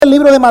El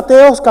libro de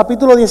Mateo,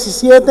 capítulo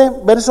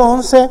 17, verso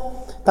 11.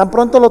 Tan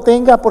pronto lo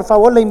tenga, por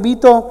favor, le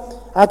invito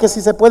a que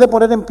si se puede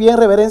poner en pie en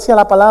reverencia a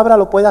la palabra,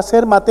 lo puede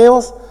hacer.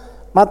 Mateo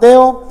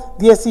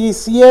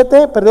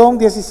 17,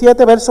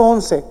 verso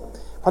 11.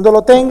 Cuando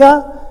lo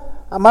tenga,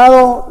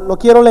 amado, lo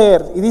quiero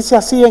leer. Y dice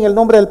así: en el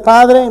nombre del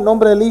Padre, en el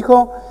nombre del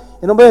Hijo,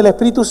 en el nombre del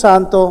Espíritu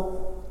Santo.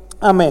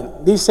 Amén.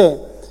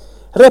 Dice: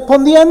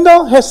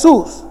 respondiendo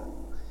Jesús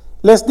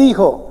les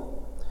dijo: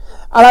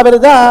 a la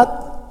verdad,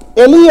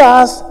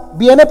 Elías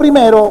viene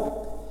primero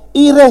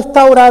y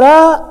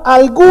restaurará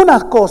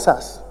algunas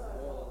cosas.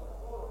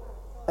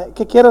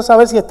 Que quiero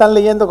saber si están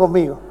leyendo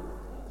conmigo.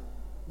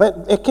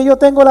 Es que yo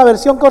tengo la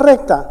versión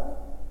correcta.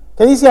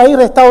 ¿Qué dice ahí?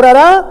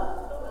 Restaurará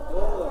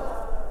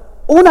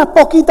unas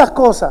poquitas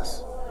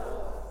cosas.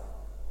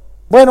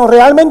 Bueno,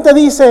 realmente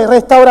dice: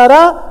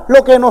 restaurará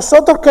lo que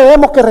nosotros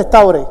queremos que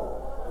restaure.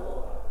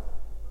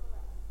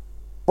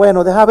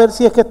 Bueno, deja ver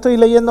si es que estoy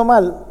leyendo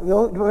mal.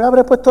 Yo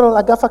habré puesto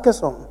las gafas que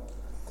son.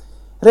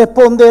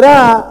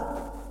 Responderá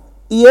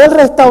y él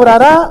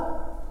restaurará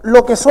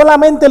lo que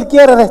solamente él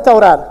quiere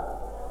restaurar.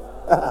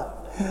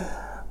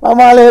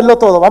 Vamos a leerlo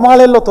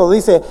todo.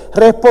 Dice: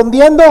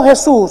 respondiendo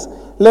Jesús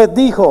les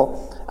dijo: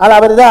 a la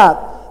verdad,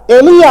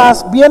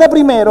 Elías viene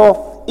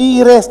primero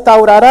y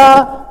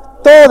restaurará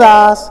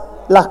todas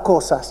las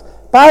cosas.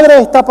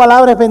 Padre, esta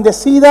palabra es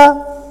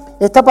bendecida.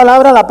 Esta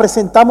palabra la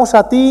presentamos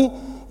a ti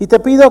y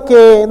te pido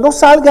que no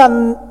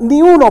salgan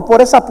ni uno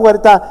por esa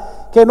puerta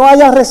que no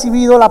haya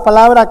recibido la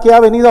palabra que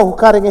ha venido a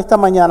buscar en esta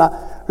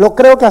mañana. Lo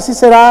creo que así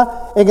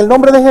será, en el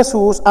nombre de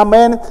Jesús.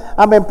 Amén.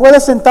 Amén. Puede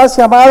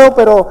sentarse, amado,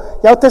 pero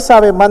ya usted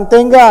sabe,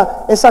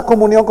 mantenga esa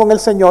comunión con el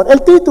Señor.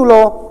 El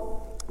título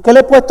que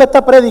le he puesto a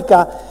esta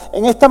prédica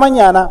en esta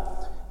mañana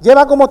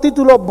lleva como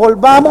título: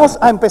 Volvamos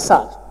a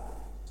empezar.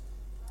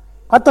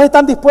 ¿Cuántos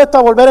están dispuestos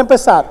a volver a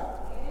empezar?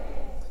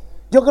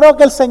 Yo creo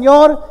que el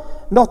Señor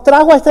nos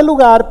trajo a este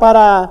lugar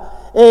para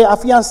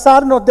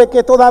afianzarnos de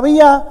que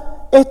todavía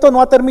esto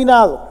no ha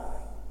terminado.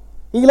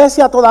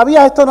 Iglesia,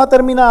 todavía esto no ha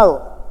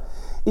terminado.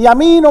 Y a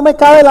mí no me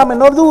cabe la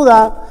menor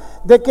duda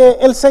de que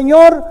el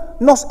Señor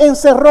nos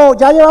encerró.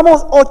 Ya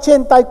llevamos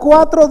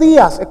 84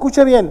 días,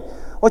 escuche bien,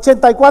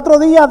 84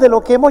 días de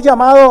lo que hemos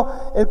llamado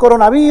el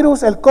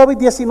coronavirus, el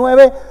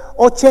COVID-19,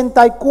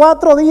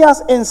 84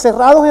 días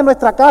encerrados en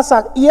nuestra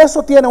casa, y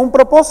eso tiene un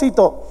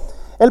propósito.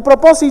 El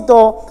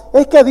propósito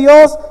es que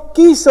Dios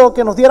quiso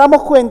que nos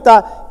diéramos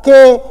cuenta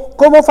que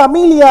como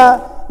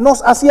familia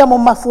nos hacíamos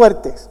más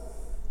fuertes.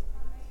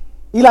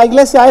 Y la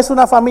iglesia es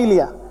una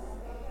familia.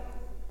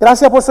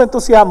 Gracias por su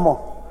entusiasmo.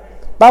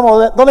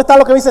 Vamos, ¿dónde están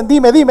los que me dicen?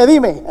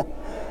 Dime.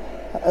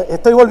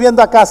 Estoy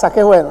volviendo a casa,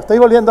 qué bueno, estoy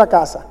volviendo a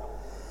casa.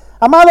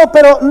 Amado,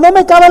 pero no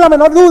me cabe la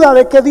menor duda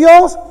de que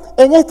Dios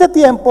en este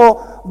tiempo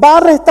va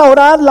a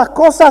restaurar las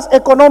cosas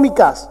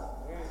económicas.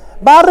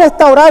 Va a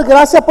restaurar,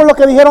 gracias por lo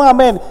que dijeron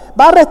amén.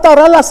 Va a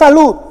restaurar la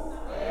salud.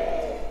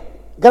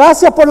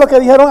 Gracias por lo que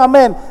dijeron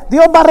amén.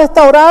 Dios va a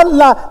restaurar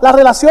la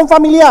relación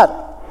familiar.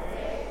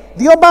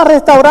 Dios va a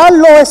restaurar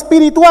lo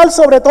espiritual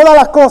sobre todas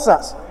las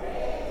cosas.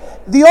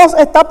 Dios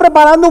está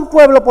preparando un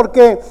pueblo,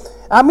 porque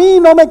a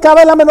mí no me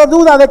cabe la menor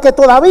duda de que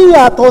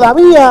todavía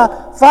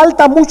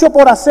falta mucho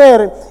por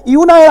hacer. Y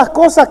una de las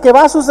cosas que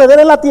va a suceder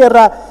en la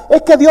tierra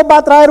es que Dios va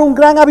a traer un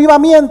gran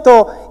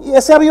avivamiento. Y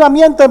ese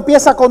avivamiento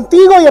empieza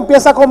contigo y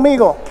empieza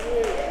conmigo.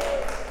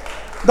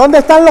 ¿Dónde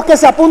están los que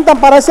se apuntan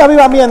para ese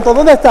avivamiento?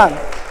 ¿Dónde están?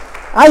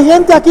 Hay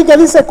gente aquí que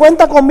dice: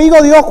 cuenta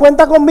conmigo, Dios,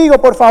 cuenta conmigo,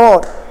 por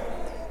favor.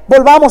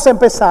 Volvamos a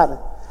empezar.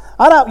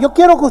 Ahora, yo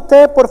quiero que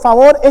usted, por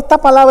favor, esta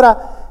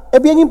palabra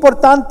es bien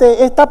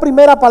importante, esta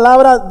primera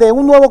palabra de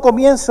un nuevo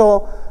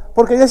comienzo,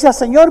 porque yo decía: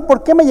 Señor,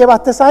 ¿por qué me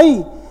llevaste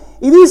ahí?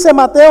 Y dice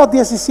Mateo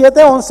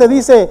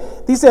 17:11,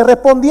 dice,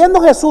 respondiendo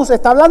Jesús,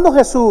 está hablando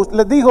Jesús,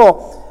 les dijo: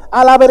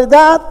 a la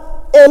verdad,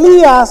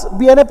 Elías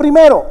viene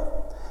primero.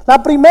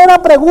 La primera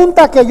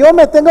pregunta que yo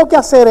me tengo que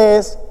hacer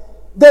es: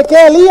 ¿de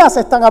qué Elías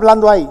están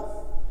hablando ahí?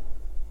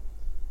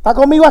 ¿Está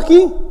conmigo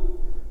aquí?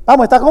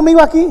 Vamos, ¿está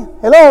conmigo aquí?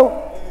 Hello.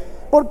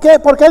 ¿Por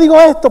qué digo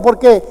esto?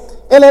 Porque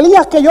el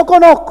Elías que yo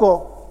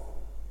conozco,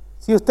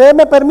 si usted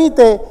me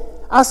permite,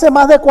 hace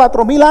más de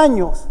 4,000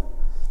 años,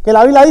 que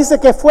la Biblia dice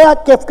que fue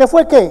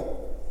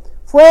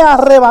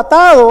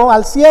arrebatado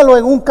al cielo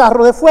en un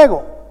carro de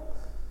fuego,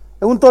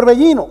 en un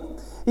torbellino.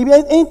 Y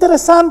bien, es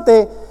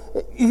interesante,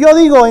 y yo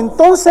digo,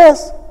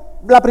 entonces,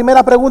 la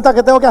primera pregunta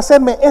que tengo que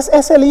hacerme,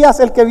 ¿es Elías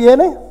el que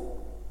viene?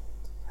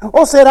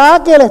 ¿O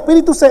será que el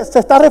Espíritu se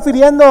está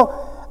refiriendo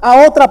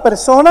a otra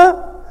persona?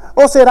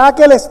 ¿O será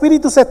que el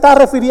Espíritu se está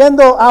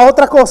refiriendo a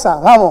otra cosa?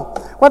 Vamos,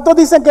 ¿cuántos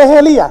dicen que es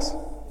Elías?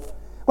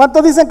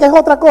 ¿Cuántos dicen que es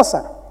otra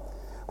cosa?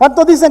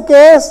 ¿Cuántos dicen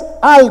que es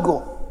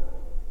algo?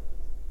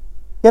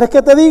 ¿Quieres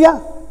que te diga?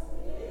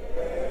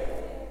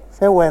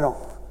 Qué bueno.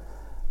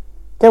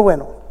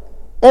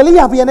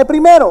 Elías viene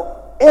primero.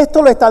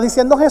 Esto lo está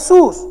diciendo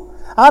Jesús.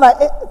 Ahora,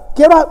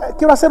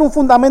 quiero hacer un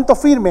fundamento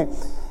firme.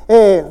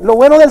 Lo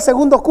bueno del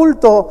segundo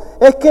culto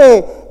es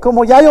que,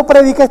 como ya yo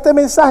prediqué este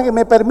mensaje,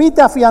 me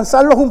permite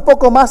afianzarlos un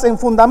poco más en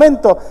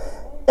fundamento.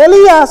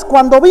 Elías,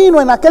 cuando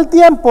vino en aquel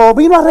tiempo,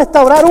 vino a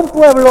restaurar un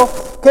pueblo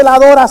que la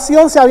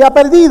adoración se había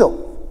perdido.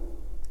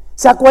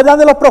 ¿Se acuerdan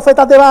de los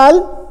profetas de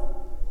Baal?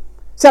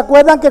 ¿Se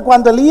acuerdan que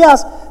cuando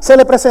Elías se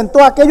le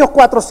presentó a aquellos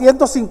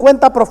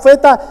 450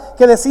 profetas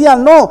que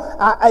decían, no,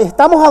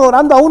 estamos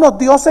adorando a unos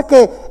dioses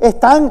que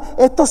están,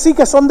 estos sí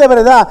que son de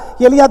verdad?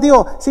 Y Elías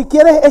dijo, si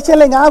quieres,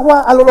 échenle en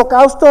agua al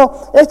holocausto,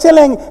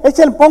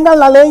 pongan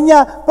la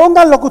leña,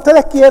 pongan lo que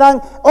ustedes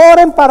quieran,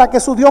 oren para que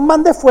su Dios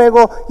mande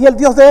fuego. Y el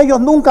Dios de ellos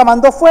nunca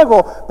mandó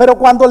fuego. Pero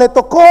cuando le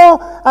tocó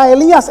a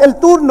Elías el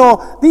turno,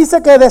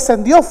 dice que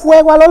descendió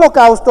fuego al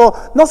holocausto.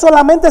 No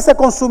solamente se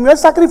consumió el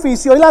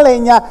sacrificio y la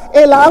leña,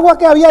 el agua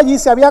que había allí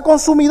se había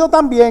consumido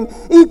también,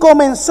 y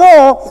comenzó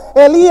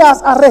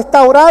Elías a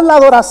restaurar la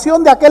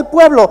adoración de aquel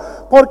pueblo,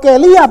 porque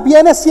Elías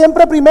viene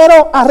siempre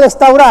primero a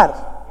restaurar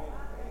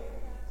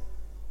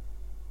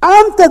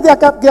antes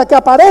de que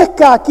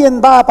aparezca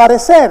quien va a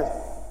aparecer.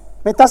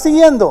 ¿Me está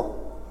siguiendo?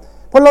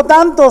 Por lo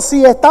tanto,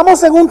 si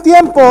estamos en un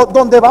tiempo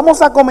donde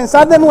vamos a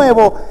comenzar de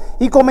nuevo,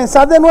 y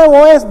comenzar de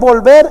nuevo es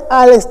volver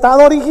al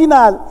estado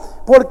original,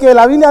 porque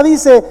la Biblia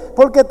dice,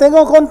 porque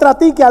tengo contra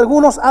ti que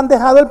algunos han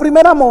dejado el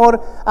primer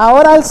amor.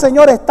 Ahora el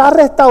Señor está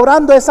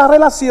restaurando esa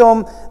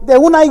relación de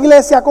una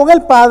iglesia con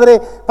el Padre,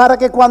 para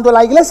que cuando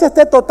la iglesia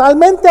esté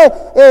totalmente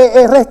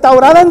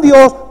restaurada en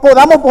Dios,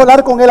 podamos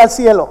volar con Él al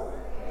cielo.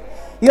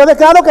 Y yo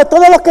declaro que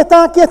todos los que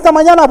están aquí esta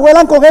mañana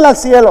vuelan con Él al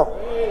cielo.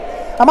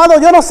 Amado,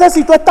 yo no sé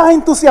si tú estás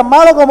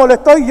entusiasmado como lo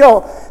estoy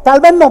yo. Tal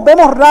vez nos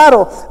vemos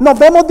raros, nos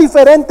vemos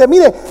diferentes.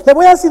 Mire, le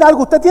voy a decir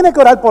algo, usted tiene que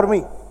orar por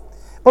mí.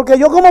 Porque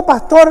yo como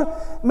pastor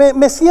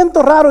me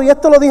siento raro, y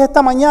esto lo dije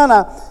esta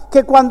mañana,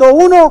 que cuando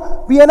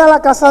uno viene a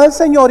la casa del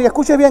Señor, y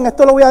escuche bien,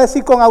 esto lo voy a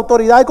decir con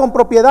autoridad y con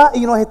propiedad,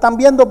 y nos están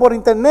viendo por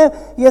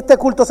internet y este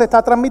culto se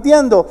está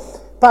transmitiendo.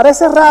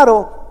 Parece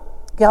raro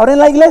que ahora en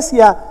la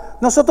iglesia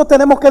nosotros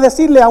tenemos que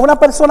decirle a una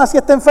persona si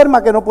está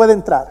enferma que no puede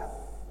entrar.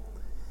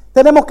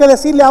 Tenemos que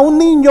decirle a un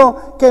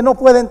niño que no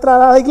puede entrar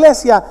a la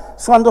iglesia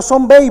cuando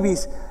son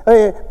babies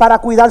para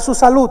cuidar su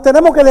salud.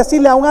 Tenemos que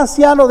decirle a un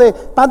anciano de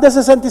más de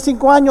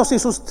 65 años si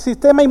su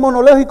sistema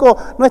inmunológico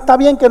no está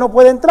bien, que no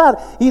puede entrar.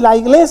 Y la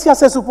iglesia,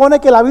 se supone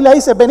que la Biblia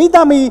dice, venid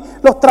a mí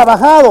los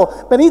trabajados,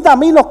 venid a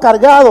mí los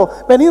cargados,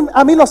 venid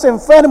a mí los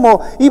enfermos,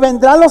 y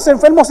vendrán los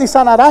enfermos y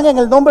sanarán en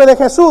el nombre de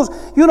Jesús.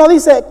 Y uno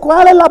dice,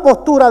 ¿cuál es la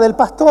postura del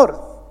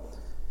pastor?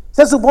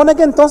 Se supone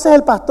que entonces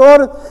el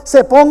pastor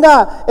se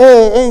ponga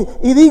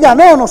y diga,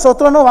 no,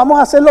 nosotros no vamos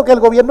a hacer lo que el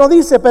gobierno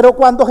dice. Pero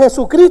cuando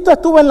Jesucristo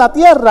estuvo en la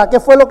tierra, ¿qué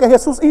fue lo que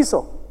Jesús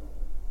hizo?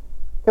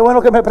 Qué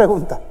bueno que me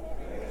pregunta.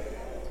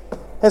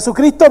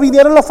 Jesucristo,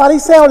 vinieron los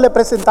fariseos, le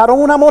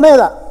presentaron una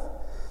moneda,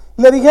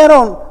 le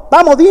dijeron,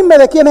 vamos, dime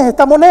de quién es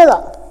esta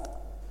moneda.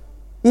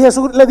 Y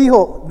Jesús le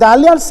dijo,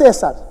 dale al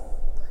César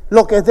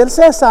lo que es del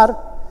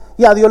César,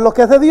 y a Dios lo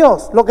que es de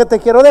Dios. Lo que te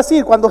quiero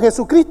decir, cuando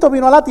Jesucristo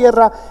vino a la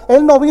tierra,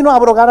 Él no vino a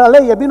abrogar la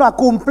ley, Él vino a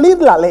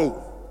cumplir la ley.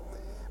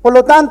 Por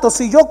lo tanto,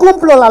 si yo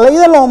cumplo la ley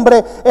del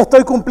hombre,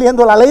 estoy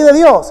cumpliendo la ley de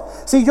Dios.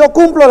 Si yo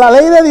cumplo la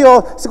ley de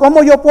Dios,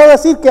 ¿cómo yo puedo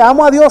decir que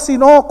amo a Dios si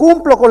no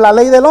cumplo con la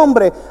ley del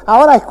hombre?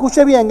 Ahora,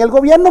 escuche bien, el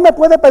gobierno me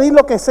puede pedir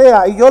lo que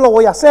sea y yo lo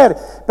voy a hacer,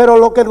 pero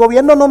lo que el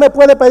gobierno no me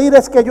puede pedir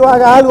es que yo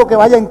haga algo que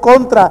vaya en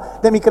contra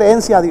de mi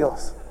creencia a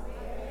Dios.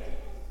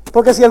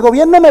 Porque si el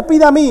gobierno me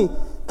pide a mí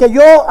que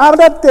yo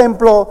abra el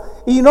templo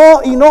y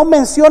no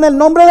mencione el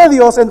nombre de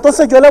Dios,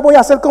 entonces yo le voy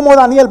a hacer como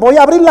Daniel, voy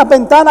a abrir las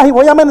ventanas y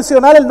voy a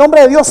mencionar el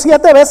nombre de Dios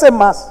 7 veces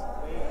más.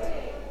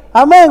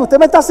 Amén, ¿usted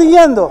me está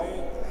siguiendo?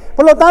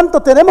 Por lo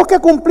tanto, tenemos que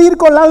cumplir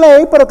con la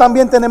ley, pero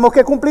también tenemos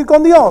que cumplir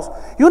con Dios.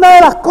 Y una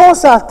de las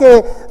cosas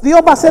que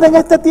Dios va a hacer en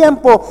este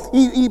tiempo,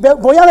 y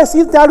voy a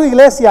decirte algo,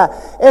 iglesia,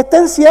 este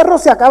encierro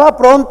se acaba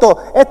pronto,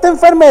 esta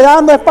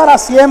enfermedad no es para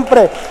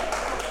siempre.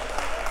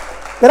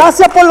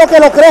 Gracias por lo que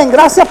lo creen,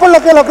 gracias por lo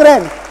que lo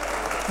creen.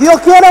 Dios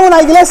quiere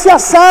una iglesia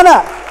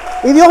sana,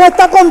 y Dios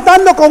está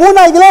contando con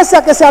una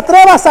iglesia que se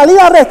atreva a salir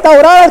a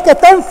restaurar al que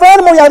está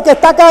enfermo y al que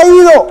está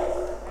caído.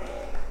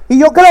 Y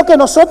yo creo que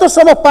nosotros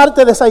somos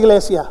parte de esa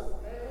iglesia.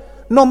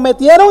 Nos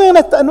metieron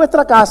en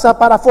nuestra casa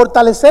para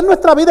fortalecer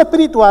nuestra vida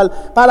espiritual,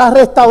 para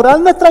restaurar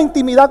nuestra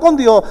intimidad con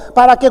Dios,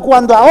 para que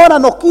cuando ahora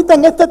nos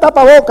quiten este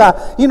tapaboca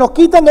y nos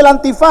quiten el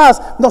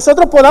antifaz,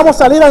 nosotros podamos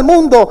salir al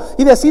mundo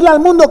y decirle al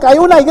mundo que hay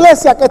una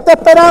iglesia que está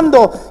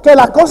esperando que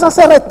las cosas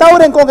se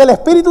restauren con el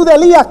espíritu de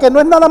Elías, que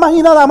no es nada más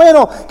y nada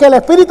menos que el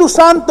Espíritu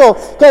Santo,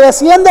 que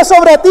desciende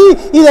sobre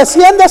ti y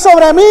desciende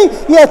sobre mí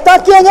y está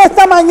aquí en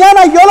esta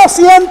mañana, y yo lo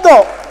siento.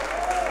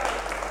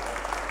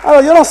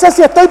 Ahora, yo no sé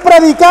si estoy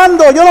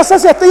predicando, yo no sé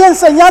si estoy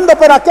enseñando,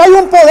 pero aquí hay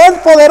un poder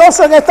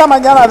poderoso en esta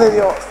mañana de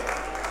Dios.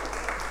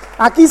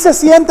 Aquí se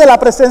siente la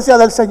presencia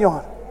del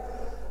Señor.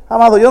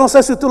 Amado, yo no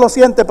sé si tú lo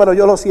sientes, pero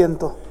yo lo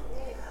siento.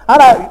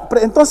 Ahora,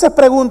 entonces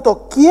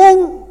pregunto,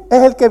 ¿quién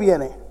es el que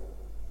viene?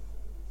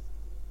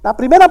 La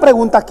primera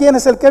pregunta, ¿quién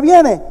es el que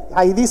viene?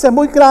 Ahí dice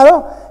muy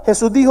claro,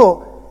 Jesús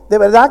dijo, ¿de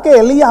verdad que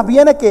Elías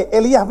viene? ¿Que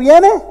Elías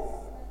viene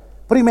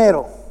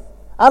primero?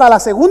 Ahora, la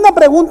segunda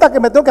pregunta que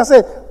me tengo que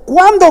hacer,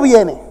 ¿cuándo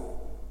viene?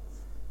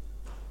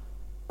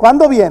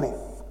 ¿Cuándo viene?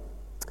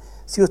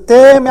 Si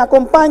usted me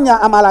acompaña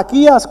a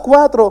Malaquías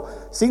 4,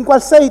 5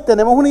 al 6,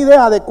 tenemos una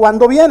idea de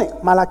cuándo viene.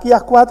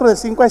 Malaquías 4, del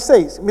 5 al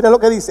 6. Mire lo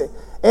que dice.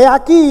 He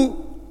aquí,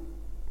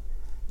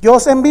 yo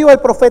os envío el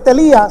profeta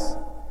Elías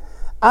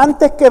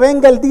antes que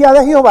venga el día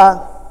de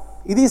Jehová.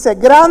 Y dice,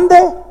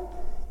 grande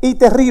y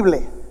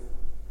terrible.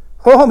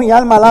 Oh, mi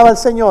alma alaba al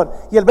Señor.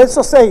 Y el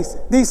verso 6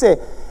 dice,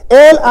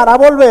 Él hará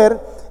volver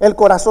el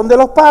corazón de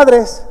los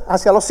padres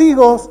hacia los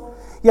hijos,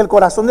 y el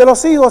corazón de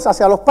los hijos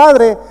hacia los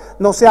padres,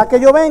 no sea que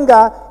yo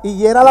venga y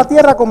hiera la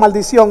tierra con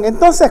maldición.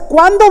 Entonces,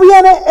 ¿cuándo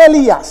viene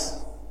Elías?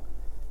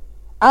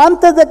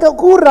 Antes de que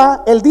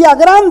ocurra el día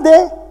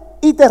grande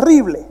y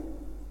terrible.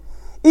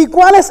 ¿Y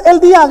cuál es el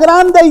día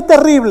grande y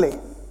terrible?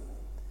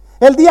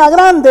 El día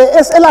grande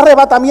es el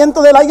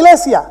arrebatamiento de la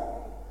iglesia.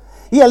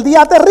 Y el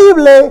día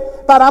terrible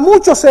para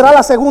muchos será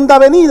la segunda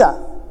venida.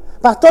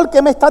 Pastor,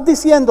 ¿qué me estás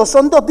diciendo?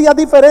 Son dos días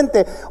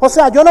diferentes. O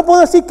sea, yo no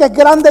puedo decir que es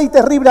grande y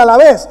terrible a la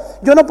vez.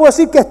 Yo no puedo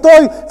decir que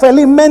estoy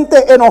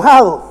felizmente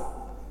enojado.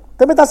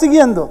 ¿Usted me está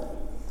siguiendo?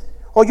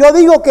 O yo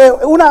digo que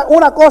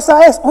una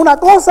cosa es una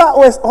cosa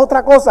o es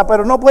otra cosa,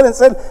 pero no pueden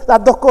ser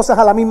las dos cosas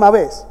a la misma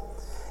vez.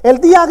 El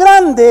día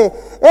grande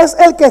es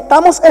el que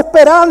estamos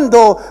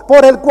esperando,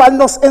 por el cual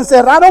nos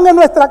encerraron en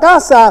nuestra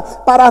casa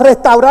para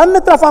restaurar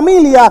nuestra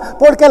familia,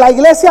 porque la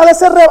iglesia debe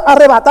ser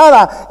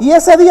arrebatada. Y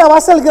ese día va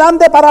a ser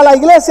grande para la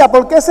iglesia,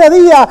 porque ese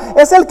día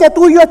es el que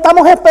tú y yo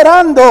estamos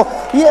esperando.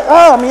 Y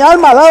mi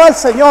alma alaba al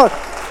Señor.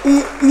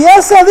 Y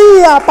ese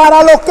día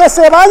para los que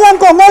se vayan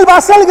con Él va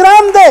a ser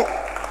grande.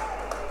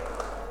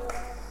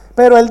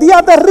 Pero el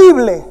día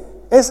terrible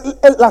es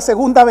la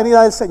segunda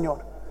venida del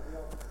Señor,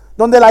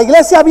 donde la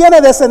iglesia viene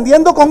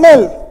descendiendo con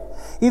Él.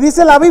 Y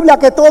dice la Biblia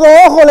que todo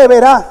ojo le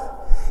verá.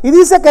 Y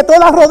dice que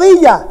toda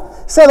rodilla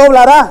se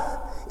doblará.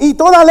 Y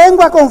toda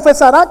lengua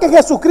confesará que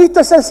Jesucristo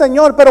es el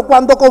Señor. Pero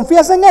cuando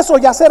confiesen eso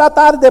ya será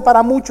tarde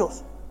para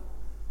muchos.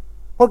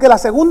 Porque la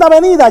segunda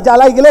venida ya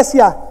la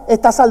iglesia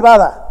está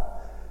salvada.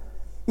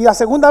 Y la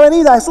segunda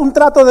venida es un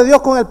trato de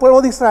Dios con el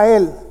pueblo de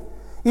Israel.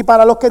 Y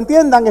para los que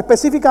entiendan,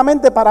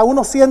 específicamente para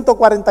unos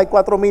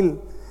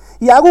 144,000.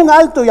 Y hago un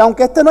alto, y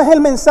aunque este no es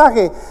el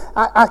mensaje,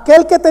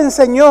 aquel que te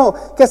enseñó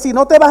que si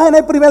no te vas en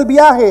el primer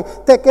viaje,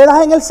 te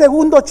quedas en el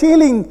segundo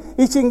chilling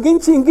y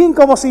chinguín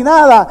como si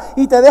nada,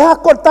 y te dejas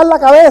cortar la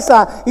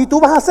cabeza, y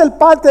tú vas a ser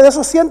parte de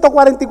esos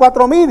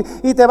 144,000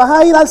 y te vas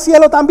a ir al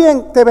cielo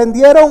también, te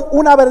vendieron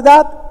una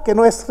verdad que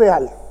no es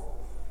real.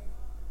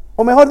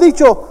 O mejor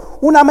dicho,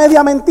 una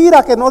media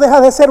mentira que no deja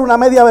de ser una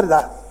media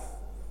verdad.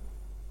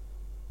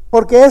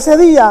 Porque ese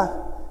día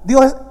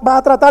Dios va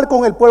a tratar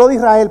con el pueblo de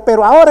Israel,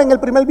 pero ahora en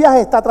el primer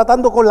viaje está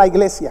tratando con la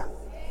iglesia.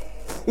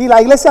 Y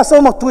la iglesia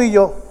somos tú y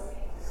yo.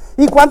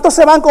 ¿Y cuántos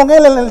se van con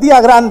Él en el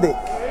día grande?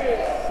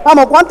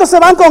 Vamos, ¿cuántos se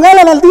van con Él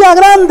en el día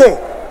grande?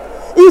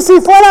 Y si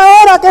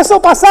fuera ahora que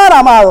eso pasara,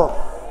 amado.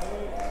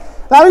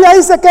 La Biblia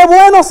dice que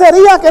bueno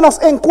sería que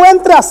nos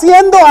encuentre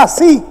haciendo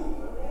así.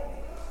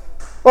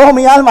 Oh,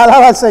 mi alma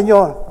alaba al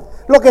Señor.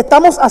 Lo que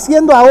estamos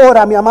haciendo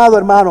ahora, mi amado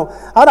hermano.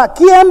 Ahora,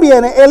 ¿quién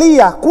viene?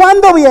 Elías.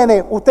 ¿Cuándo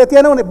viene? Usted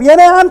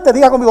viene antes,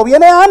 diga conmigo,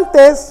 viene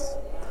antes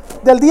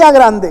del día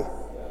grande.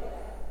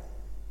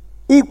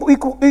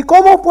 ¿Y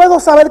cómo puedo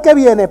saber que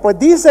viene? Pues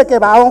dice que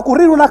va a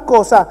ocurrir unas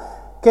cosas,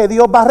 que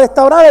Dios va a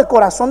restaurar el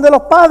corazón de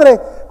los padres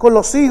con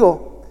los hijos.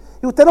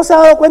 Y usted no se ha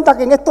dado cuenta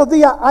que en estos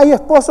días hay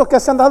esposos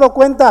que se han dado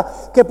cuenta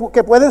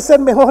que pueden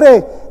ser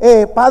mejores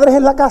padres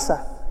en la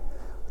casa.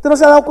 ¿Usted no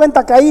se ha dado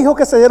cuenta que hay hijos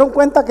que se dieron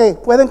cuenta que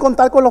pueden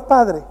contar con los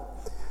padres?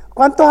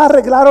 ¿Cuántos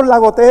arreglaron la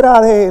gotera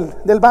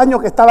del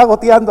baño que estaba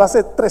goteando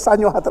hace 3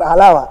 años atrás?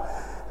 Alaba.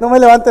 No me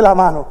levante la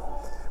mano.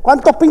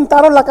 ¿Cuántos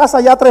pintaron la casa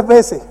ya 3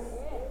 veces?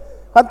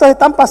 ¿Cuántos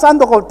están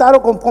pasando,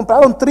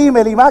 compraron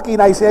trimmer y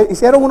máquina y se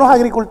hicieron unos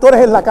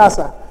agricultores en la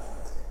casa?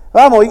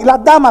 Vamos, y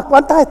las damas,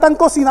 ¿cuántas están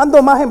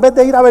cocinando más en vez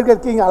de ir a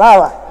Burger King?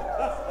 Alaba.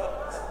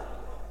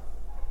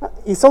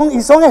 Y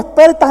son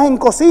expertas en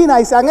cocina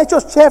y se han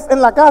hecho chef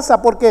en la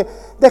casa porque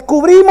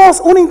descubrimos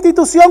una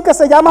institución que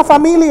se llama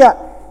familia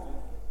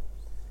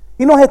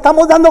y nos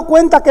estamos dando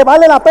cuenta que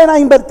vale la pena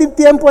invertir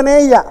tiempo en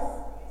ella.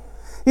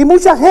 Y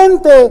mucha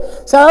gente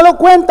se ha dado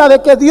cuenta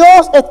de que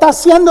Dios está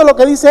haciendo lo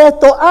que dice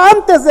esto.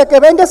 Antes de que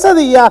venga ese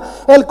día,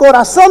 el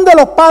corazón de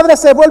los padres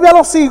se vuelve a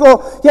los hijos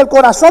y el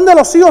corazón de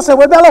los hijos se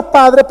vuelve a los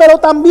padres. Pero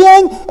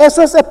también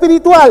eso es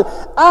espiritual.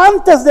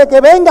 Antes de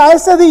que venga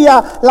ese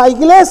día, la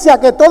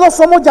iglesia, que todos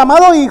somos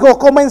llamados hijos,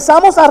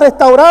 comenzamos a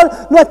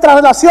restaurar nuestra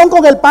relación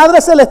con el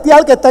Padre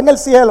Celestial que está en el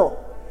cielo.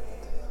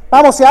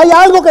 Vamos, si hay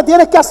algo que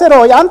tienes que hacer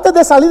hoy, antes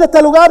de salir de este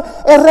lugar,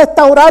 es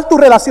restaurar tu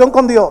relación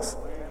con Dios.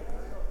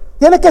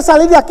 Tienes que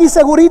salir de aquí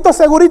segurito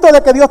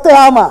de que Dios te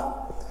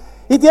ama.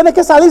 Y tienes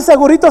que salir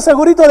segurito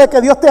de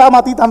que Dios te ama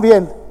a ti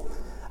también.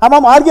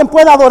 Amamos, alguien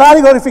puede adorar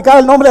y glorificar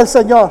el nombre del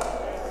Señor.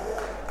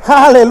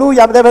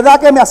 Aleluya, de verdad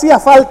que me hacía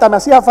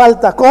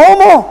falta.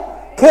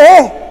 ¿Cómo?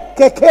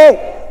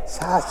 ¿Qué?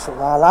 Chacho,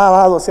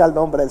 alabado sea el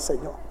nombre del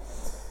Señor.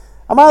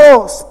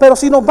 Amados, pero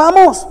si nos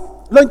vamos,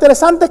 lo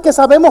interesante es que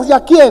sabemos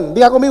ya quién.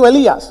 Diga conmigo,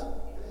 Elías.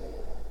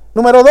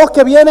 Número 2,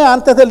 que viene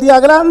antes del día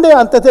grande,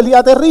 antes del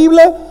día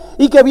terrible,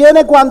 y que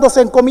viene cuando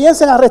se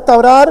comiencen a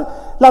restaurar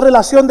la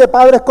relación de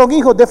padres con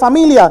hijos, de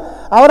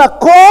familia. Ahora,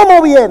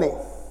 ¿cómo viene?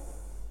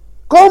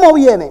 ¿Cómo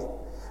viene?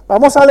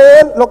 Vamos a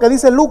leer lo que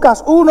dice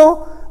Lucas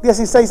 1,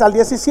 16 al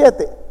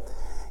 17.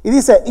 Y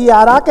dice, y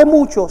hará que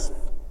muchos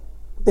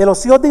de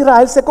los hijos de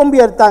Israel se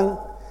conviertan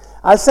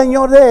al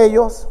Señor de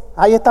ellos.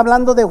 Ahí está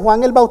hablando de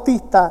Juan el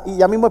Bautista, y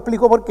ya mismo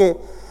explico por qué.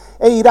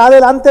 E irá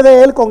delante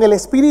de él con el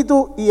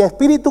espíritu, y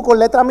espíritu con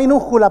letra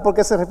minúscula,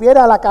 porque se refiere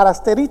a la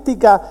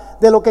característica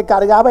de lo que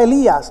cargaba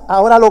Elías.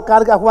 Ahora lo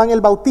carga Juan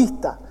el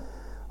Bautista.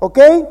 ¿Ok?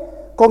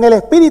 Con el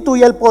espíritu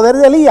y el poder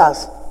de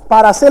Elías,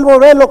 para hacer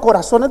volver los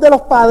corazones de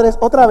los padres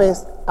otra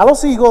vez a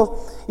los hijos,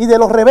 y de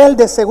los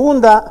rebeldes,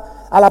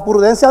 segunda, a la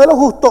prudencia de los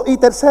justos, y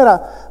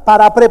tercera,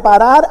 para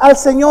preparar al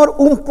Señor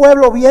un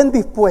pueblo bien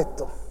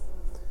dispuesto.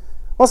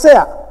 O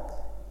sea,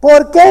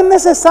 ¿por qué es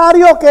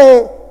necesario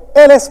que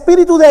el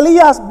espíritu de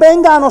Elías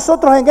venga a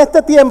nosotros en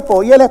este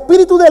tiempo? Y el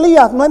espíritu de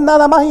Elías no es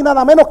nada más y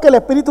nada menos que el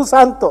Espíritu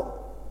Santo.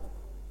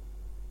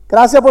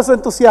 Gracias por su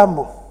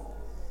entusiasmo.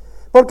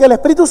 Porque el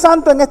Espíritu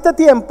Santo en este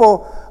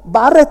tiempo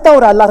va a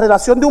restaurar la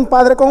relación de un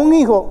padre con un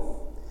hijo.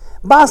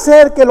 Va a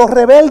hacer que los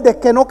rebeldes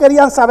que no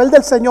querían saber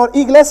del Señor,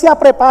 iglesia,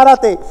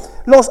 prepárate,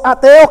 los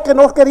ateos que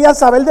no querían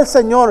saber del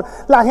Señor,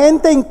 la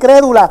gente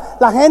incrédula,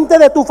 la gente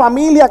de tu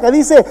familia que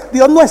dice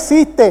Dios no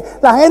existe,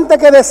 la gente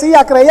que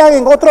decía creían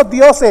en otros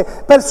dioses,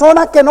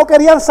 personas que no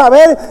querían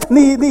saber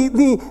ni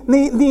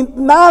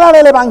nada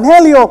del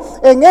evangelio,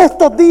 en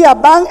estos días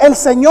el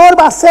Señor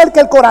va a hacer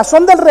que el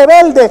corazón del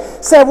rebelde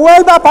se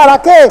vuelva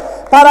 ¿para qué?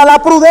 Para la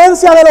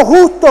prudencia de los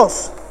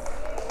justos.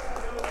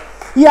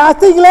 Y a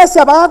esta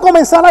iglesia van a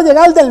comenzar a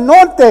llegar del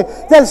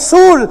norte, del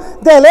sur,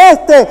 del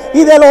este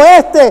y del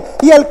oeste.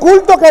 Y el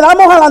culto que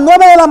damos a las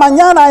 9 de la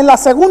mañana, en la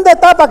segunda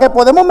etapa que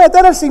podemos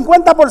meter el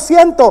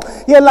 50%,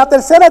 y en la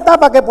tercera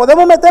etapa que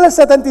podemos meter el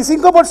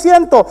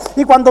 75%.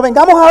 Y cuando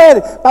vengamos a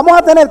ver, vamos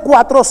a tener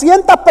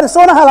 400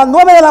 personas a las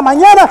 9 de la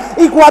mañana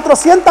y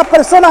 400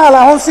 personas a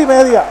las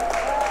 11:30.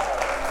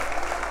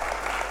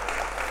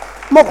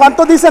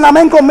 ¿Cuántos dicen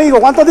amén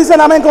conmigo? ¿Cuántos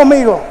dicen amén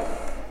conmigo?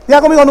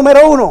 Diga conmigo,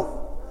 número 1.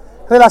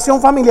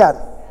 Relación familiar.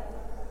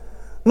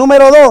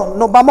 Número 2,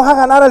 nos vamos a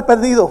ganar al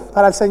perdido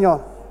para el Señor.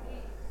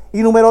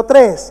 Y número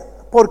 3,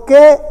 ¿por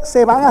qué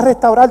se van a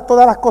restaurar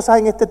todas las cosas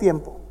en este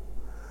tiempo?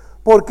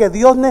 Porque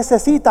Dios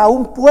necesita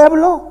un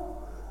pueblo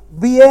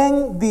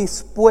bien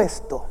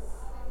dispuesto.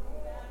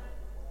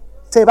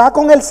 Se va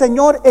con el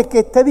Señor el que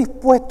esté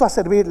dispuesto a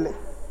servirle.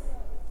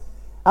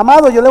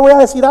 Amado, yo le voy a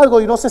decir algo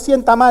y no se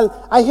sienta mal.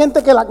 Hay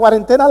gente que la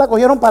cuarentena la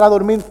cogieron para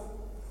dormir.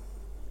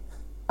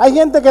 Hay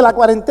gente que en la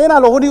cuarentena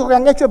lo único que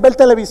han hecho es ver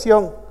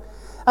televisión.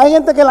 Hay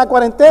gente que en la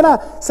cuarentena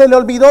se le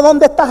olvidó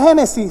dónde está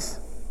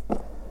Génesis.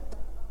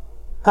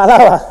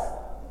 Alaba.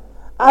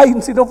 Ay,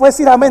 si no puede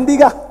decir amén,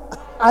 diga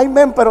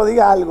amén, pero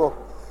diga algo.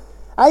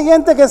 Hay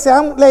gente que se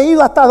han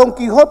leído hasta Don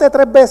Quijote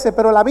 3 veces,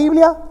 pero la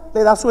Biblia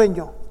le da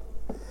sueño.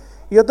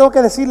 Y yo tengo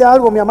que decirle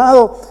algo, mi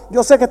amado,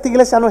 yo sé que esta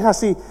iglesia no es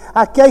así.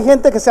 Aquí hay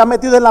gente que se ha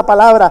metido en la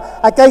palabra.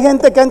 Aquí hay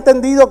gente que ha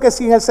entendido que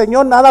sin el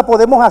Señor nada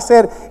podemos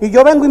hacer. Y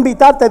yo vengo a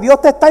invitarte,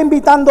 Dios te está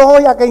invitando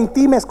hoy a que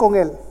intimes con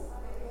Él.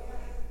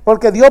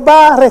 Porque Dios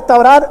va a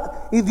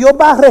restaurar, y Dios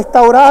va a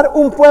restaurar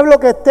un pueblo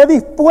que esté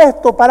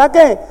dispuesto. ¿Para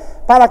qué?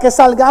 Para que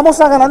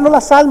salgamos a ganarnos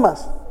las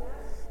almas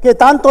que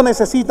tanto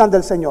necesitan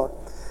del Señor.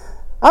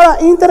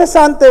 Ahora,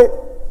 interesante,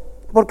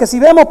 porque si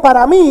vemos,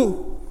 para mí,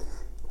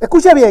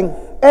 escuche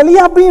bien,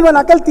 Elías vino en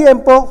aquel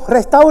tiempo,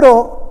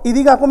 restauró, y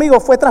diga conmigo,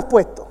 fue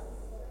traspuesto.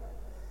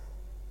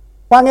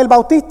 Juan el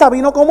Bautista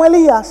vino como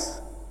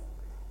Elías,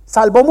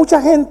 salvó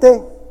mucha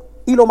gente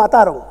y lo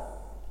mataron.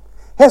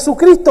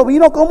 Jesucristo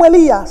vino como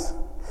Elías,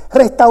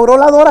 restauró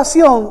la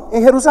adoración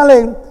en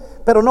Jerusalén,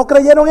 pero no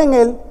creyeron en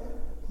él.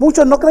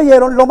 Muchos no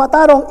creyeron, lo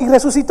mataron y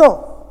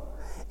resucitó.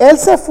 Él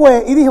se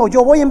fue y dijo,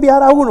 yo voy a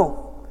enviar a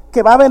uno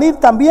que va a venir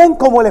también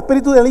como el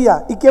espíritu de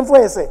Elías. ¿Y quién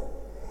fue ese?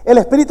 El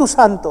Espíritu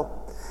Santo.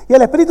 Y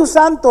el Espíritu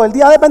Santo, el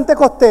día de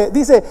Pentecostés,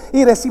 dice,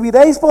 y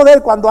recibiréis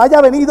poder cuando haya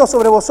venido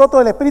sobre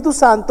vosotros el Espíritu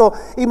Santo,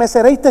 y me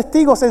seréis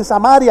testigos en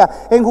Samaria,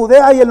 en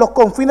Judea y en los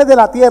confines de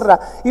la tierra.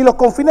 Y los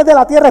confines de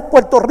la tierra es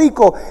Puerto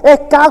Rico,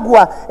 es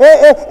Cagua,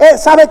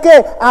 ¿sabe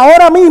qué?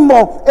 Ahora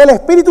mismo el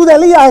Espíritu de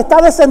Elías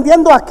está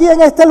descendiendo aquí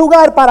en este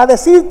lugar para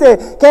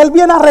decirte que Él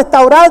viene a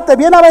restaurarte,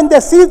 viene a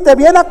bendecirte,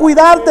 viene a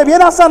cuidarte,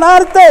 viene a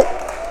sanarte.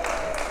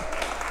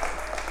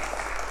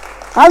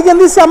 ¿Alguien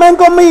dice amén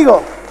conmigo?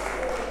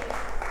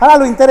 Ahora,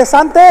 lo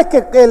interesante es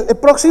que el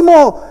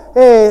próximo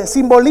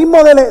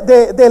simbolismo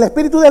del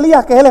Espíritu de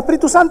Elías, que es el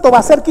Espíritu Santo, va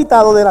a ser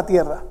quitado de la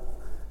tierra.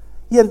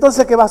 Y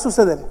entonces, ¿qué va a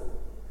suceder?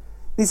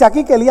 Dice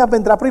aquí que Elías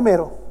vendrá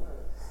primero.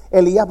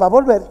 Elías va a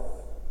volver,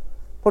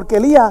 porque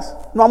Elías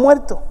no ha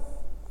muerto.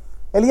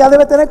 Elías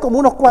debe tener como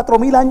unos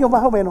 4,000 años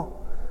más o menos,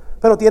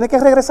 pero tiene que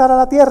regresar a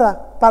la tierra.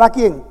 ¿Para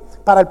quién?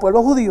 Para el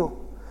pueblo judío,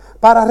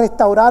 para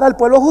restaurar al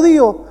pueblo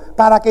judío,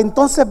 para que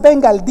entonces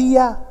venga el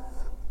día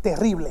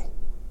terrible.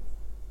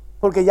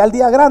 Porque ya el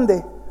día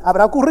grande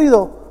habrá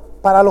ocurrido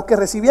para los que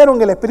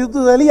recibieron el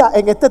Espíritu de Elías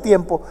en este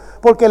tiempo.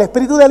 Porque el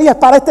Espíritu de Elías es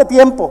para este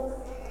tiempo.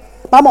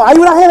 Vamos, hay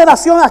una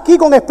generación aquí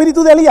con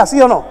Espíritu de Elías,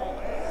 ¿sí o no?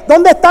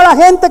 ¿Dónde está la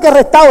gente que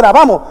restaura?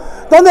 Vamos.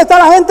 ¿Dónde está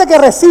la gente que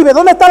recibe?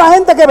 ¿Dónde está la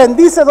gente que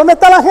bendice? ¿Dónde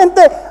está la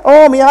gente?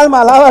 Oh, mi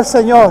alma alaba al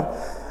Señor.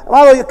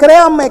 Amado,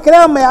 créanme,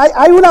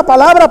 hay una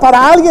palabra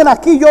para alguien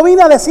aquí. Yo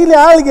vine a decirle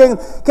a alguien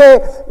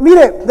que,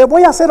 mire, le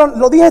voy a hacer,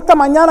 lo dije esta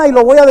mañana y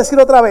lo voy a decir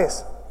otra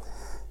vez.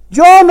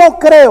 Yo no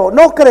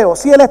creo,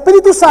 si el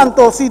Espíritu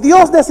Santo, si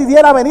Dios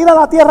decidiera venir a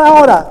la tierra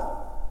ahora,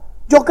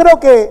 yo creo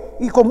que,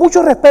 y con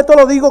mucho respeto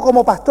lo digo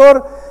como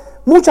pastor,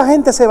 mucha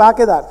gente se va a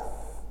quedar.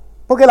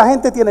 Porque la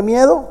gente tiene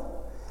miedo,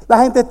 la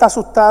gente está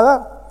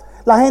asustada,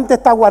 la gente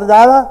está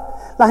guardada,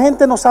 la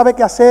gente no sabe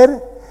qué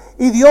hacer.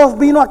 ¿Y Dios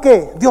vino a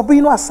qué? Dios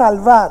vino a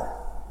salvar.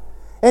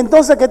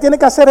 Entonces, ¿qué tiene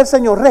que hacer el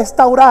Señor?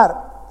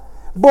 Restaurar.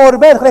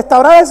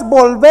 Restaurar es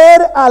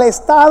volver al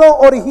estado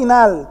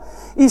original.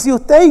 Y si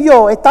usted y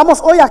yo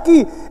estamos hoy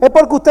aquí, es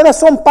porque ustedes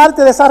son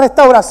parte de esa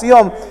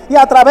restauración. Y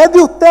a través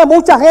de usted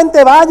mucha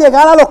gente va a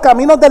llegar a los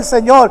caminos del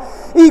Señor.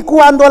 Y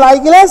cuando la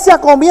iglesia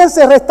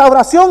comience,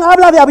 restauración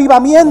habla de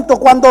avivamiento.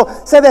 Cuando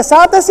se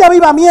desate ese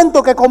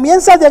avivamiento, que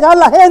comienza a llegar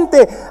la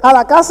gente a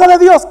la casa de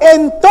Dios,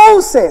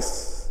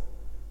 entonces,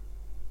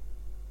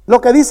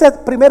 lo que dice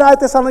 1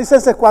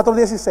 Tesalonicenses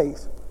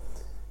 4:16,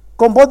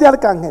 con voz de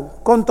arcángel,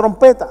 con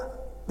trompeta,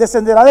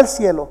 descenderá del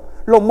cielo.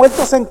 Los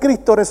muertos en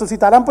Cristo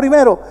resucitarán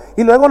primero,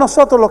 y luego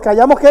nosotros, los que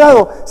hayamos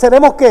quedado,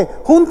 seremos que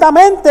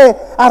juntamente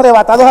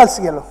arrebatados al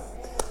cielo.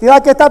 Y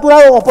al que está a tu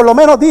lado, o por lo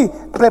menos di,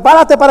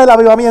 prepárate para el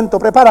avivamiento,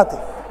 prepárate.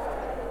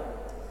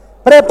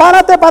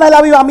 Prepárate para el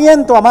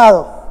avivamiento,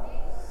 amado.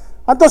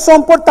 ¿Cuántos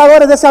son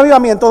portadores de ese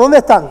avivamiento? ¿Dónde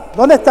están?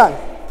 ¿Dónde están?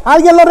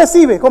 ¿Alguien lo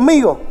recibe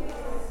conmigo?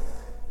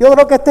 Yo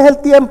creo que este es el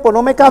tiempo,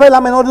 no me cabe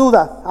la menor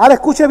duda. Ahora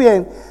escuche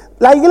bien,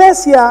 la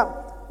iglesia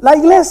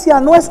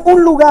no es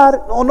un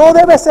lugar, o no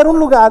debe ser un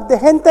lugar de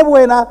gente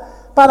buena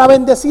para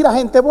bendecir a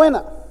gente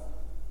buena.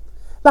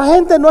 La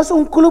gente no es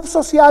un club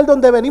social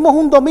donde venimos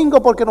un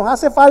domingo porque nos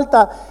hace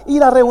falta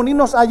ir a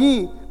reunirnos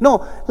allí. No,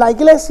 la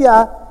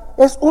iglesia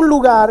es un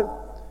lugar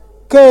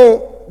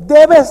que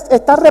debe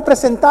estar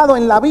representado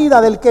en la vida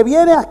del que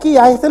viene aquí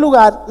a este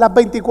lugar las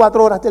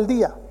 24 horas del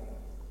día.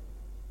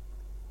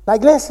 La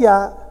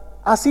iglesia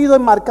ha sido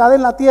enmarcada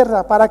en la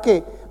tierra, ¿para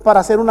qué? Para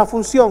hacer una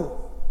función.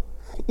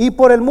 Y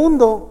por el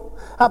mundo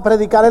a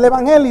predicar el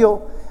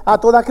evangelio a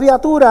toda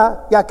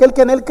criatura, y aquel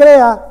que en él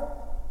crea,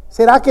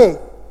 ¿será qué?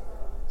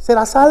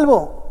 Será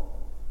salvo.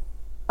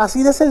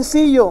 Así de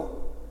sencillo.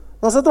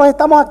 Nosotros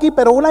estamos aquí,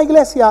 pero una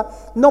iglesia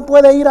no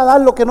puede ir a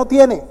dar lo que no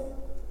tiene.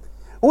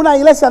 Una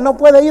iglesia no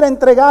puede ir a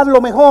entregar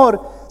lo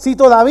mejor si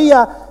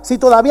todavía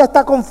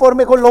está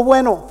conforme con lo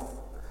bueno.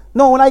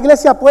 No, una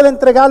iglesia puede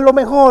entregar lo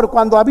mejor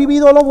cuando ha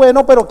vivido lo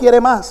bueno, pero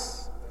quiere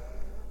más.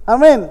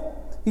 Amén.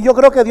 Y yo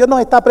creo que Dios nos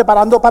está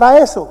preparando para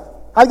eso.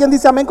 ¿Alguien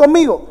dice amén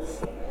conmigo?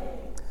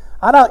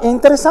 Ahora, es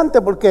interesante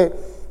porque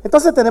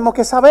entonces tenemos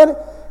que saber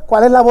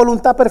cuál es la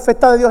voluntad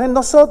perfecta de Dios en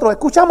nosotros.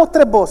 Escuchamos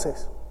tres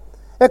voces.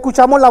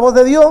 Escuchamos la voz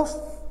de Dios,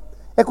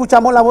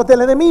 escuchamos la voz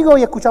del enemigo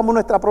y escuchamos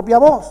nuestra propia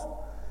voz.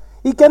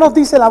 ¿Y qué nos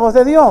dice la voz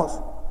de Dios?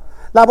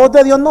 La voz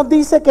de Dios nos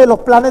dice que los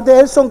planes de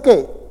Él son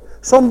 ¿qué?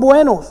 Son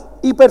buenos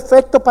y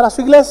perfectos para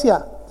su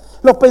iglesia.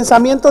 Los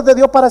pensamientos de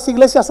Dios para su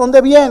iglesia son de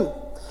bien.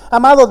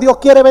 Amado, Dios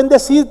quiere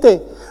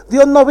bendecirte.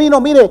 Dios no vino,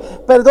 mire,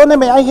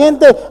 perdóneme, hay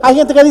gente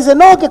que dice,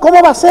 no, que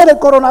cómo va a ser el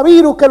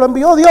coronavirus, que lo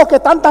envió Dios, que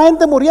tanta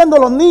gente muriendo,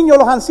 los niños,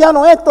 los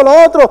ancianos, esto, lo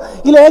otro,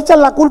 y le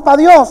echan la culpa a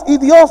Dios. Y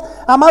Dios,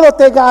 amado,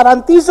 te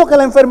garantizo que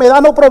la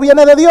enfermedad no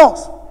proviene de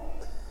Dios.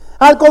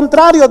 Al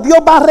contrario, Dios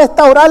va a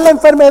restaurar la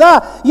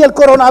enfermedad, y el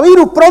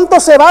coronavirus pronto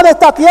se va de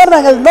esta tierra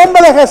en el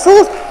nombre de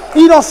Jesús,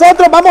 y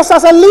nosotros vamos a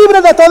ser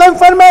libres de toda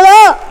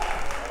enfermedad.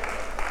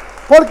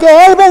 Porque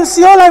Él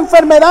venció la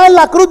enfermedad en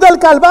la cruz del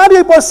Calvario,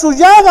 y por su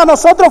llaga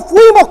nosotros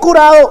fuimos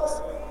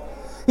curados.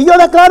 Y yo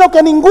declaro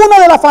que ninguna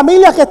de las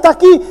familias que está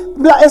aquí,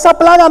 esa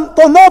plaga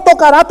no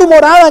tocará tu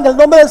morada en el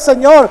nombre del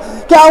Señor.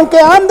 Que aunque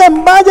ande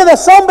en valle de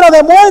sombra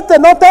de muerte,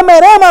 no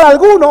temeré mal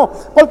alguno,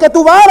 porque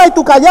tu vara y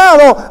tu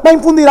callado me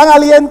infundirán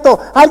aliento.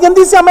 ¿Alguien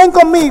dice amén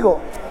conmigo?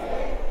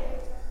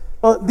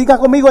 Diga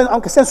conmigo,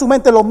 aunque sea en su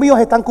mente, los míos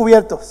están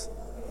cubiertos.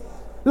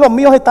 Los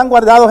míos están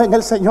guardados en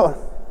el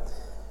Señor.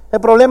 El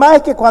problema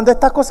es que cuando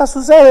estas cosas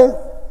suceden,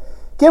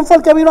 ¿quién fue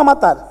el que vino a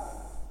matar?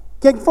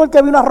 ¿Quién fue el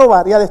que vino a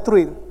robar y a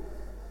destruir?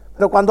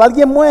 Pero cuando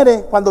alguien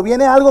muere, cuando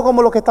viene algo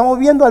como lo que estamos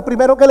viendo, al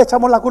primero que le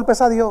echamos la culpa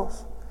es a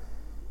Dios.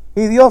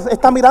 Y Dios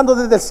está mirando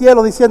desde el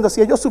cielo diciendo,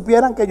 si ellos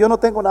supieran que yo no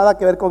tengo nada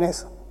que ver con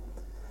eso.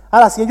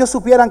 Ahora, si ellos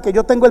supieran que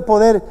yo tengo el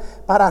poder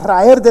para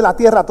raer de la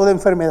tierra toda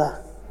enfermedad.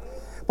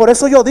 Por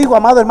eso yo digo,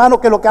 amado hermano,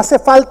 que lo que hace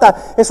falta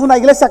es una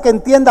iglesia que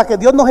entienda que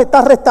Dios nos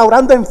está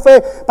restaurando en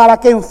fe, para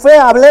que en fe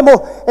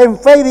hablemos en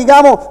fe y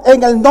digamos,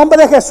 en el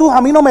nombre de Jesús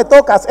a mí no me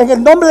tocas, en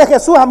el nombre de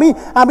Jesús a mí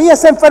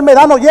esa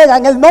enfermedad no llega,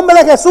 en el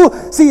nombre de Jesús.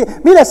 Si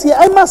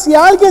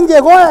alguien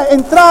llegó a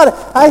entrar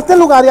a este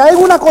lugar y hay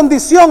una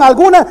condición,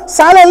 alguna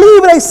sale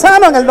libre y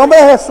sano en el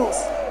nombre de Jesús.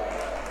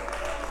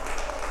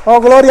 Oh,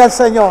 gloria al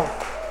Señor.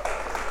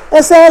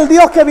 Ese es el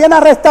Dios que viene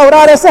a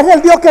restaurar, ese es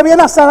el Dios que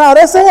viene a sanar,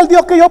 ese es el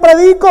Dios que yo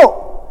predico.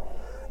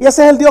 Y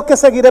ese es el Dios que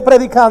seguiré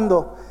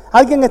predicando.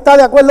 ¿Alguien está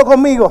de acuerdo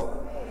conmigo?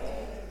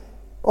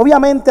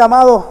 Obviamente,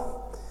 amado,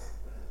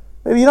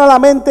 me vino a la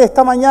mente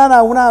esta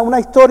mañana una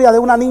historia de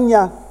una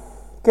niña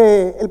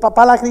que el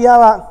papá la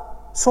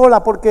criaba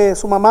sola porque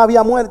su mamá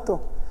había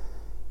muerto.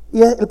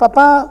 Y el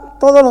papá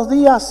todos los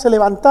días se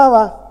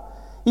levantaba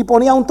y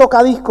ponía un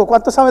tocadisco.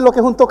 ¿Cuántos saben lo que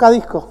es un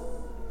tocadisco?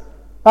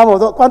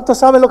 Vamos, ¿cuántos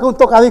saben lo que es un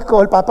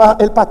tocadisco?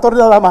 El pastor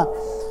de la dama.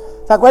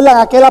 ¿Se acuerdan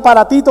aquel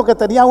aparatito que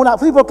tenía una?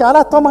 Sí, porque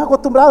ahora estamos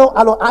acostumbrados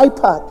a los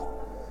iPads,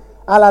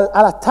 a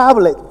las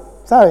tablets,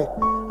 ¿sabes?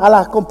 A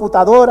las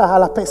computadoras, a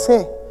las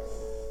PC.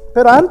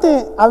 Pero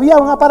antes había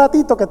un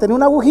aparatito que tenía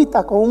una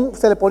agujita,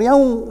 se le ponía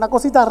una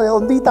cosita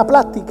redondita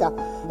plástica,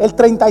 el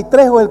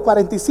 33 o el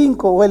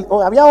 45,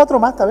 o había otro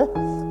más, ¿sabes?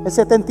 El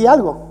 70 y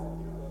algo.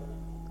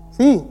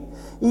 Sí,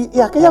 y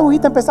aquella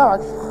agujita empezaba.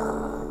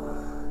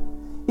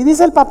 Y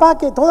dice el papá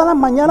que todas las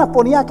mañanas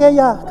ponía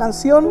aquella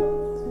canción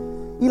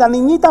y la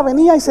niñita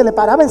venía y se le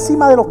paraba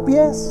encima de los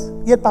pies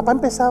y el papá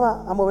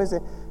empezaba a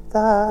moverse.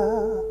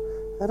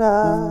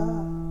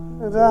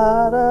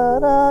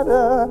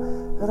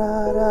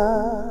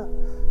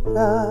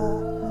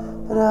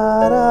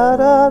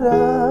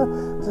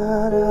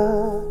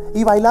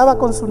 Y bailaba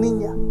con su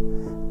niña.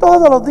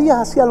 Todos los días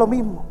hacía lo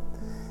mismo.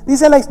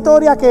 Dice la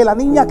historia que la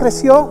niña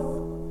creció,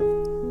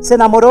 se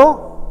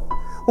enamoró,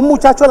 un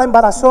muchacho la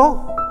embarazó,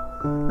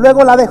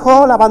 luego la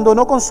dejó, la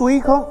abandonó con su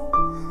hijo.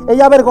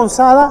 Ella,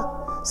 avergonzada,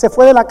 se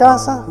fue de la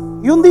casa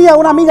y un día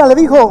una amiga le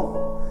dijo: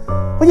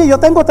 oye, yo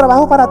tengo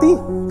trabajo para ti,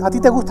 a ti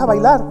te gusta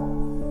bailar,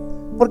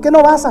 ¿por qué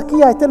no vas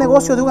aquí a este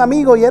negocio de un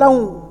amigo? Y era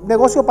un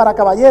negocio para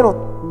caballeros,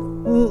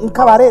 un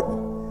cabaret,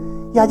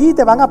 y allí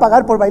te van a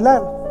pagar por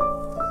bailar.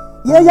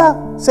 Y ella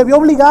se vio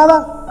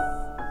obligada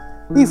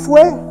y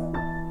fue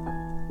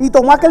y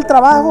tomó aquel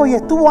trabajo y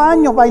estuvo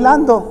años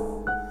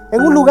bailando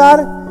en un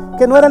lugar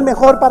que no era el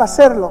mejor para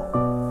hacerlo.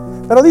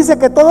 Pero dice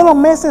que todos los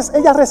meses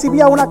ella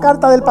recibía una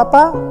carta del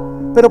papá,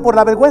 pero por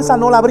la vergüenza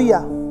no la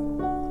abría.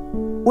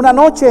 Una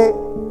noche,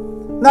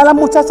 una de las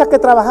muchachas que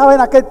trabajaba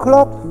en aquel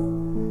club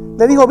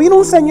le dijo: vino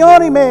un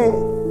señor y me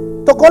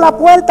tocó la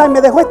puerta y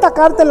me dejó esta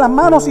carta en las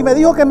manos y me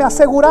dijo que me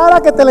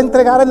asegurara que te la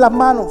entregara en las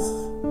manos.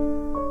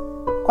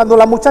 Cuando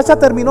la muchacha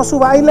terminó su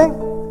baile,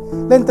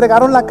 le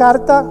entregaron la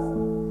carta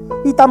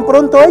y tan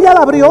pronto ella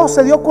la abrió,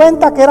 se dio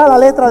cuenta que era la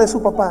letra de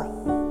su papá.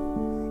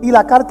 Y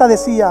la carta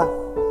decía: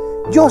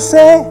 yo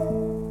sé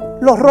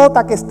lo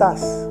rota que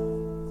estás,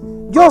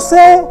 yo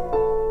sé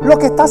lo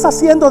que estás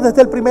haciendo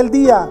desde el primer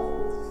día,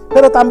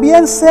 pero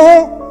también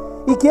sé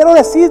y quiero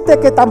decirte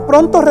que tan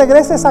pronto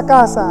regreses a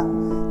casa,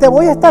 te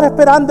voy a estar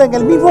esperando en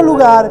el mismo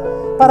lugar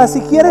para,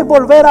 si quieres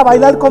volver a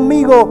bailar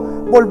conmigo,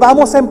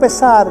 volvamos a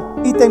empezar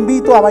y te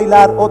invito a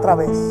bailar otra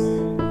vez.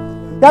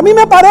 Y a mí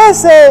me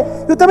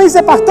parece, y usted me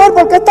dice: pastor,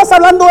 ¿por qué estás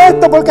hablando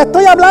esto? Porque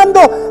estoy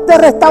hablando de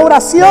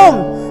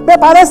restauración. Me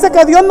parece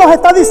que Dios nos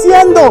está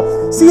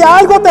diciendo: si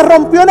algo te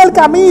rompió en el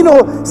camino,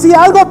 si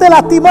algo te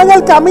lastimó en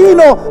el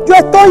camino, yo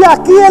estoy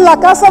aquí en la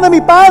casa de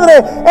mi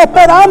Padre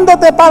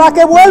esperándote para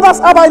que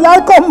vuelvas a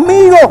bailar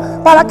conmigo,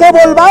 para que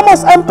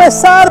volvamos a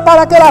empezar,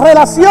 para que la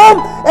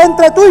relación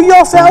entre tú y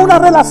yo sea una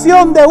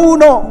relación de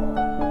uno.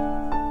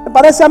 Me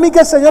parece a mí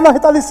que el Señor nos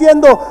está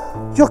diciendo: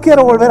 yo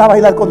quiero volver a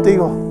bailar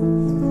contigo.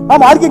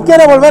 Vamos, ¿alguien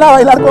quiere volver a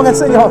bailar con el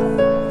Señor?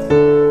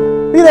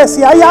 Mire,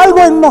 si hay algo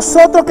en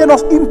nosotros que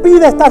nos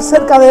impide estar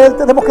cerca de Él,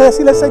 tenemos que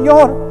decirle: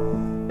 Señor,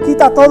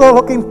 quita todo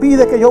lo que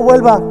impide que yo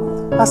vuelva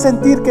a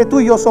sentir que tú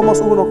y yo somos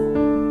uno.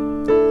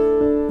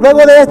 Luego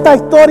de esta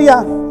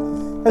historia,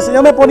 el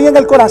Señor me ponía en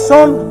el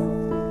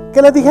corazón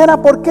que les dijera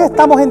por qué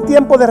estamos en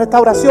tiempo de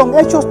restauración.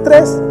 Hechos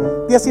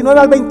 3, 19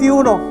 al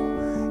 21.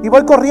 Y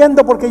voy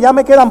corriendo porque ya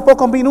me quedan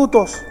pocos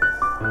minutos.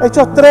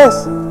 Hechos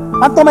 3.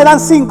 ¿Cuánto me dan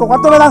 5?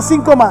 ¿Cuánto me dan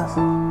 5 más?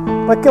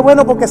 Pues qué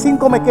bueno, porque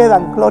 5 me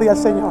quedan. Gloria al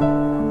Señor.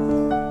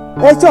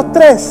 Hechos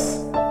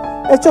 3,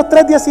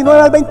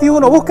 19 al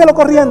 21. Búsquelo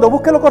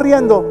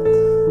corriendo,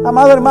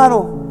 amado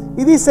hermano.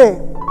 Y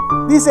dice,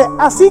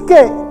 así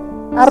que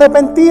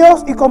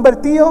arrepentíos y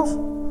convertíos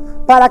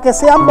para que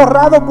sean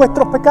borrados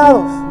vuestros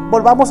pecados.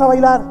 Volvamos a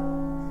bailar,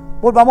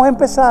 volvamos a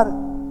empezar.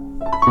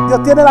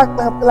 Dios tiene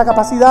la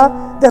capacidad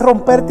de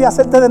romperte y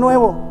hacerte de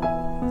nuevo.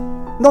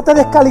 No te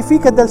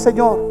descalifiques del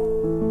Señor.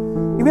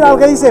 Y mira lo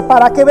que dice: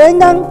 para que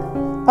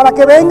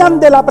vengan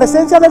de la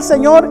presencia del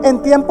Señor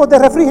en tiempos de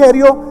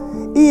refrigerio,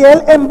 y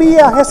Él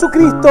envía a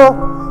Jesucristo,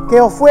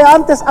 que os fue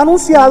antes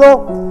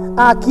anunciado,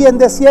 a quien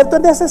de cierto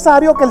es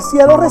necesario que el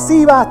cielo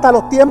reciba hasta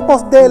los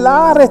tiempos de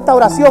la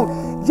restauración.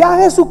 Ya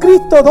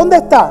Jesucristo, ¿dónde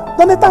está?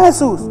 ¿Dónde está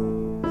Jesús?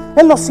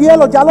 En los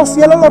cielos, ya los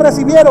cielos lo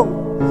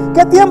recibieron.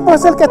 ¿Qué tiempo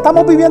es el que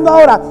estamos viviendo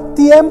ahora?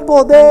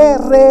 Tiempo de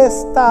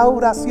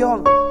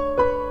restauración.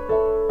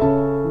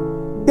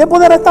 Tiempo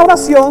de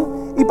restauración.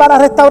 ¿Y para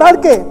restaurar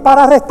qué?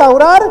 Para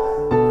restaurar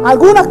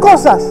algunas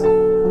cosas.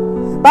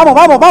 Vamos.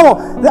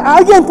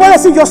 Alguien puede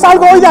decir: yo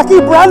salgo hoy de aquí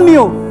brand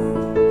new.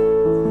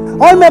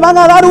 Hoy me van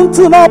a dar un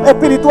tune-up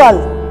espiritual.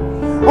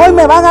 Hoy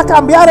me van a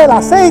cambiar el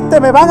aceite,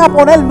 me van a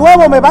poner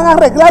nuevo, me van a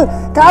arreglar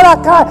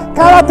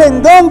cada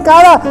tendón,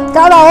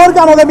 cada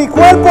órgano de mi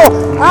cuerpo.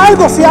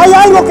 Algo, si hay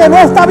algo que no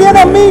está bien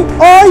en mí,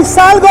 hoy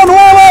salgo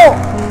nuevo.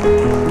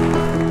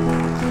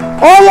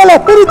 Hoy el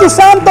Espíritu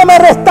Santo me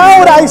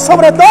restaura y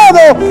sobre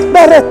todo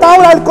me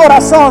restaura el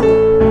corazón.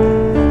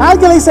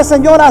 Alguien le dice: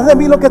 Señor, haz de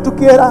mí lo que tú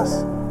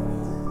quieras.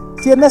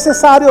 Si es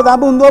necesario,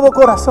 dame un nuevo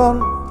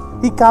corazón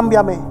y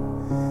cámbiame.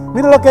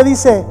 Mira lo que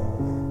dice: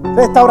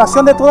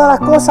 restauración de todas las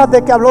cosas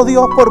de que habló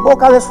Dios por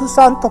boca de sus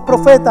santos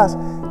profetas,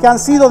 que han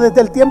sido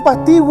desde el tiempo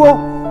antiguo,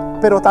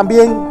 pero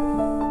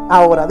también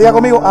ahora. Diga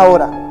conmigo: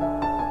 ahora.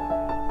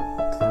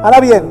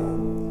 Ahora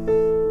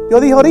bien, yo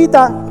dije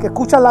ahorita que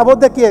escuchas la voz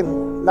de ¿quién?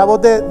 La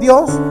voz de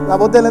Dios, la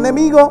voz del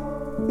enemigo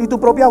y tu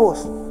propia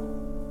voz.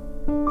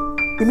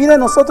 Y mire,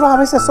 nosotros a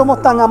veces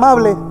somos tan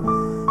amables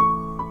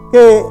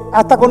que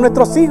hasta con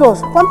nuestros hijos.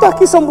 ¿Cuántos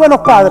aquí son buenos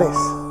padres?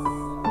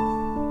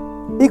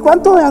 ¿Y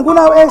cuántos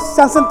alguna vez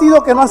se han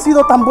sentido que no han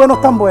sido tan buenos,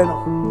 tan buenos?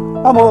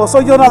 Vamos,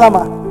 soy yo nada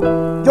más.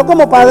 Yo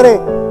como padre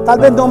tal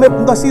vez no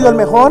he sido el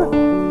mejor,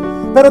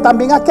 pero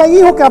también aquí hay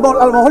hijos que a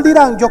lo mejor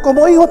dirán: yo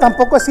como hijo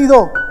tampoco he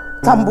sido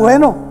tan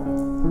bueno.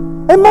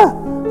 Es más,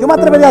 yo me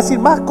atrevería a decir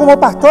más, como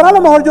pastor a lo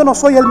mejor yo no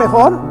soy el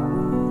mejor.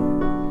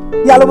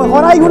 Y a lo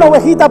mejor hay una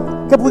ovejita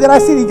que pudiera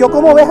decir: y yo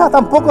como oveja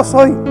tampoco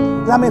soy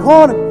la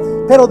mejor.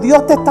 Pero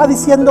Dios te está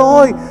diciendo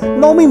hoy: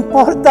 no me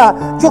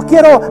importa, yo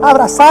quiero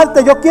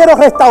abrazarte, yo quiero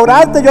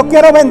restaurarte, yo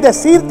quiero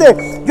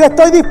bendecirte, yo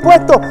estoy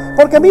dispuesto.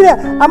 Porque mire,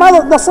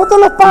 amados, nosotros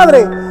los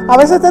padres a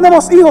veces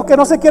tenemos hijos que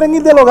no se quieren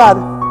ir del hogar.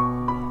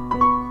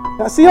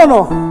 ¿Sí o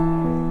no?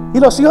 Y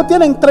los hijos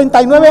tienen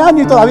 39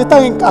 años y todavía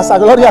están en casa,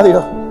 gloria a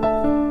Dios.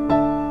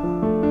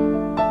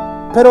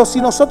 Pero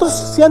si nosotros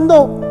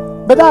siendo,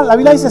 ¿verdad? La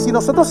Biblia dice: si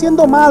nosotros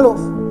siendo malos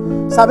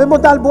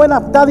sabemos dar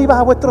buenas dádivas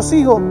a vuestros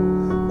hijos,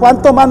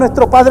 cuánto más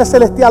nuestro Padre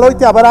Celestial hoy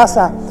te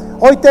abraza,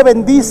 hoy te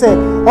bendice,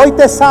 hoy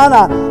te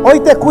sana, hoy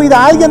te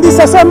cuida. Alguien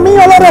dice: eso es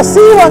mío, lo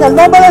recibo en el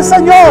nombre del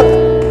Señor.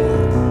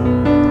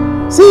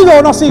 ¿Sigo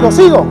o no sigo?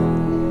 Sigo.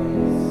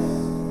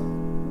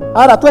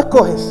 Ahora tú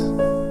escoges.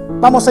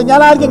 Vamos,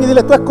 señala a alguien y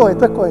dile: tú escoges,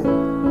 tú escoges.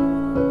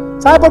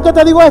 ¿Sabes por qué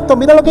te digo esto?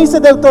 Mira lo que dice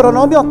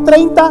Deuteronomio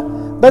 30,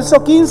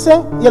 verso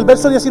 15 y el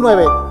verso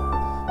 19.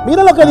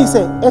 Mira lo que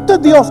dice. Esto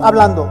es Dios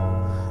hablando.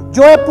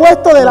 Yo he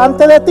puesto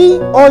delante de ti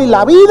hoy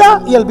la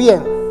vida y el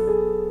bien,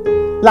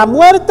 la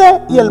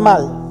muerte y el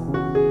mal.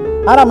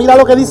 Ahora mira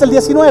lo que dice el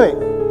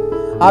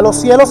 19. A los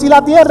cielos y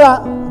la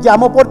tierra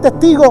llamo por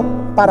testigo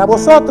para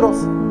vosotros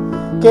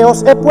que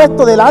os he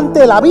puesto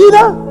delante la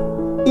vida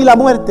y la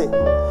muerte,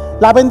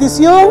 la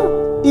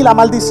bendición y la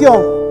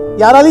maldición.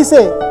 Y ahora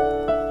dice: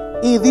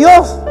 y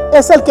Dios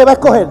es el que va a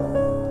escoger.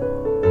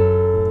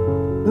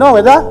 No,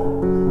 ¿verdad?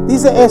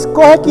 Dice: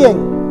 escoge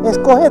quién,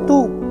 escoge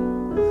tú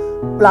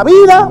la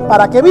vida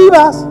para que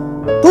vivas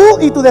tú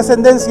y tu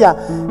descendencia.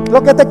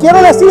 Lo que te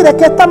quiero decir es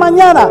que esta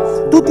mañana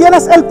tú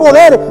tienes el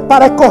poder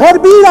para escoger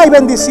vida y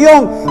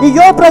bendición. Y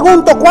yo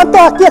pregunto: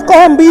 ¿cuántos aquí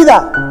escogen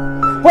vida?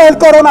 Pues el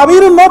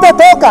coronavirus no te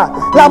toca,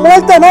 la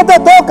muerte no te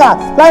toca,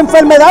 la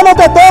enfermedad no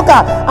te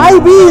toca. Hay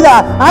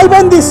vida, hay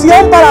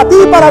bendición para ti,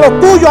 para los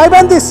tuyos, hay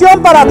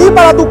bendición para ti,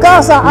 para tu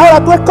casa.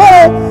 Ahora tú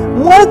escoges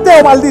muerte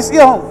o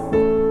maldición.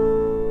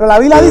 Pero la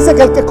Biblia dice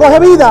que el que escoge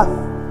vida,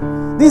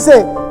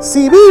 dice: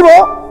 si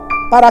vivo,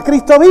 para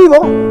Cristo vivo,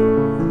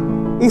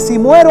 y si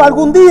muero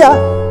algún día,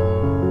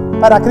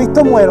 para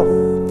Cristo muero.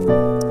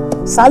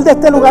 Sal de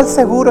este lugar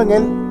seguro en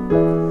Él.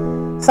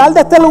 Sal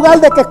de este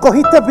lugar de que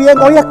escogiste bien.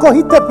 Hoy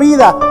escogiste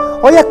vida.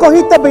 Hoy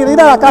escogiste venir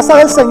a la casa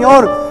del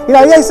Señor. Y la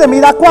Biblia dice: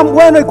 mira cuán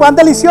bueno y cuán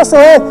delicioso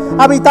es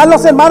habitar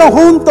los hermanos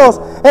juntos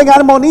en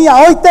armonía.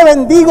 Hoy te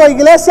bendigo,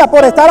 iglesia,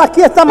 por estar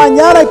aquí esta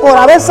mañana y por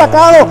haber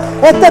sacado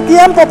este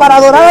tiempo para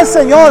adorar al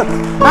Señor.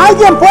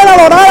 Alguien puede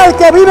adorar al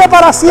que vive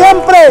para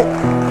siempre.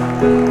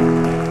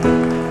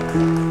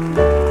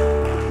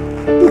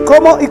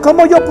 ¿Y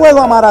cómo yo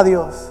puedo amar a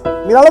Dios?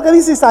 Mira lo que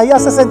dice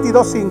Isaías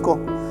 62:5.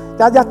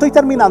 Ya estoy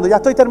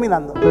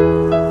terminando.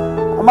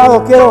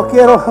 Amado, quiero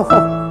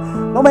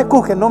no me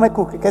escuchen,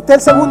 que esté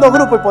el segundo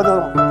grupo y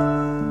podemos.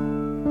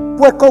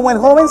 Pues como el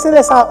joven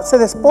se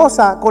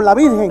desposa con la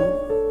virgen,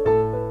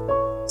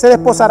 se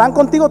desposarán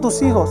contigo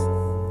tus hijos.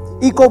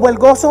 Y como el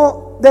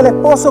gozo del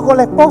esposo con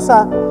la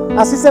esposa,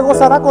 así se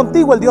gozará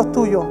contigo el Dios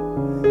tuyo.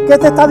 ¿Qué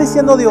te está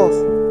diciendo Dios?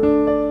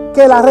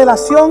 Que la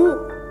relación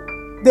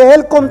de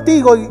Él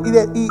contigo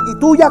y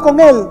tuya con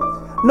Él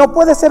no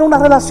puede ser una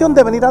relación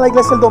de venir a la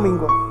iglesia el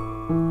domingo.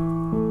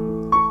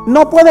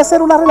 No puede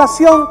ser una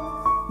relación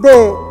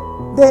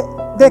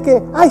de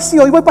que, ay, sí,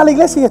 hoy voy para la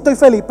iglesia y estoy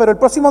feliz, pero el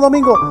próximo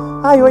domingo,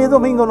 ay, hoy es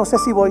domingo, no sé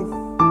si voy.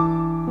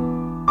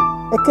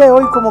 Es que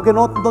hoy como que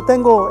no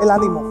tengo el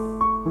ánimo.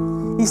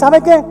 ¿Y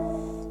sabe qué?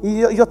 Y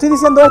yo estoy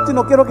diciendo esto y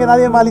no quiero que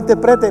nadie me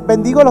malinterprete.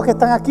 Bendigo a los que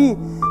están aquí.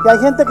 Y hay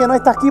gente que no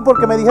está aquí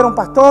porque me dijeron: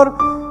 pastor,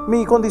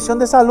 mi condición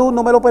de salud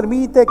no me lo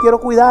permite, quiero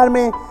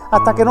cuidarme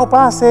hasta que no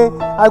pase.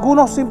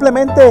 Algunos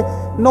simplemente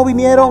no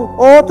vinieron,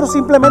 otros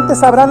simplemente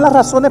sabrán las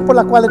razones por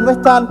las cuales no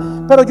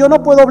están. Pero yo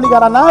no puedo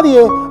obligar a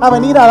nadie a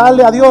venir a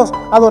darle a Dios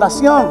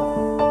adoración.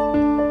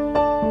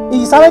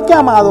 Y ¿sabe qué,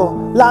 amado?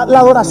 La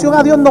adoración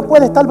a Dios no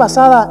puede estar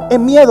basada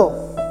en miedo.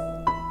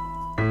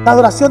 La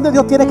adoración de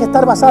Dios tiene que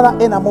estar basada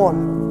en amor.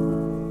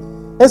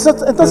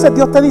 Entonces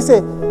Dios te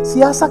dice: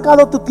 si has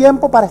sacado tu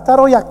tiempo para estar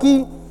hoy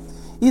aquí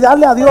y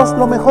darle a Dios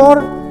lo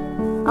mejor,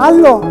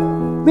 hazlo.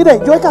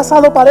 Mire, yo he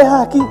casado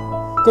parejas aquí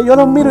que yo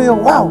los miro y digo,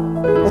 wow,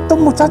 estos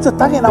muchachos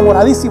están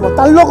enamoradísimos,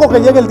 están locos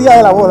que llegue el día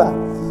de la boda.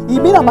 Y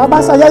mira, va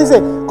más allá,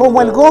 dice,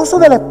 como el gozo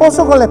del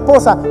esposo con la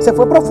esposa. Se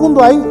fue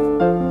profundo ahí.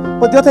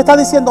 Pues Dios te está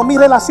diciendo, mi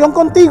relación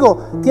contigo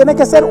tiene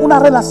que ser una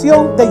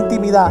relación de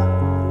intimidad,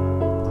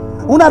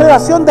 una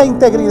relación de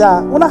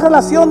integridad, una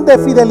relación de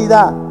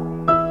fidelidad.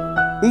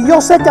 Y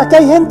yo sé que aquí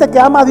hay gente que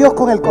ama a Dios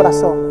con el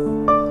corazón.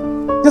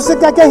 Yo sé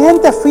que aquí hay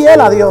gente fiel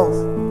a Dios.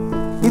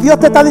 Y Dios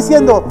te está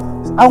diciendo,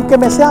 aunque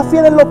me seas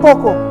fiel en lo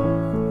poco,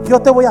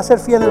 yo te voy a ser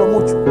fiel en lo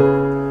mucho.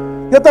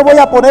 Yo te voy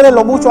a poner en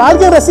lo mucho.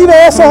 ¿Alguien recibe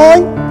eso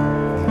hoy?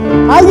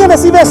 ¿Alguien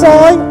recibe eso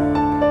hoy?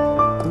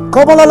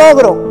 ¿Cómo lo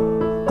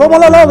logro? ¿Cómo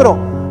lo logro?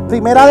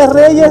 Primera de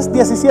Reyes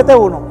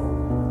 17:1.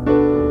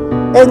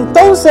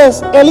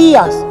 Entonces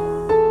Elías,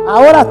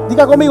 ahora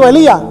diga conmigo,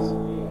 Elías.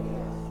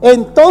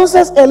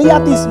 Entonces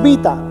Elías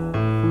Tisbita,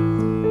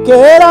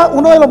 que era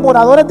uno de los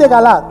moradores de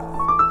Galat,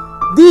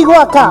 dijo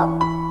acá: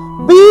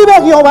 vive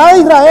Jehová de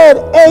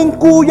Israel, en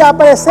cuya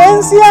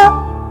presencia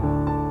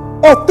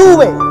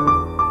estuve,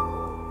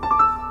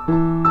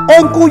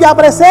 en cuya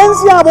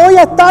presencia voy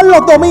a estar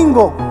los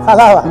domingos.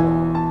 Alaba.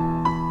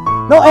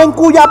 No, en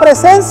cuya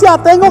presencia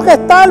tengo que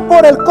estar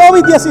por el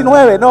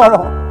COVID-19.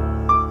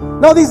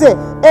 No, dice,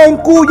 en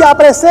cuya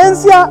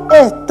presencia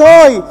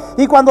estoy.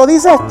 Y cuando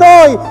dice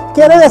estoy,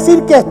 quiere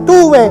decir que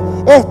estuve,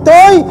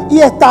 estoy y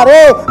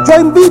estaré.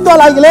 Yo invito a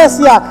la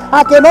iglesia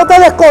a que no te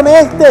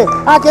desconectes,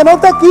 a que no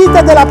te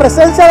quites de la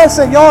presencia del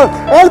Señor.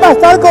 Él va a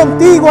estar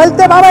contigo, Él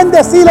te va a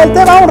bendecir, Él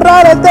te va a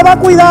honrar, Él te va a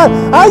cuidar.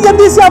 Alguien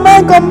dice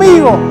amén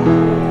conmigo.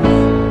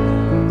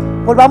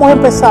 Volvamos a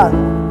empezar,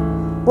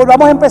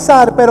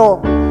 pero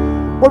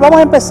volvamos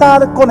a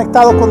empezar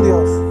conectados con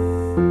Dios.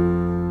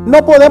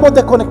 No podemos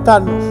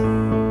desconectarnos.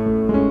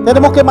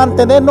 Tenemos que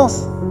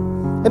mantenernos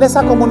en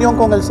esa comunión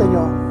con el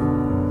Señor.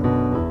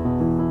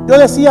 Yo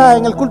decía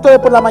en el culto de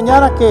por la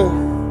mañana que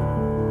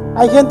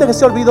hay gente que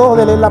se olvidó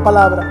de leer la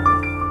palabra.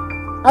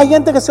 Hay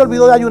gente que se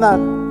olvidó de ayunar.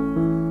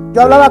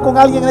 Yo hablaba con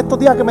alguien en estos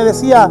días que me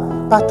decía: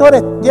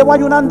 pastores, llevo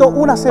ayunando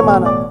una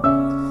semana.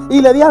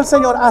 Y le dije al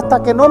Señor,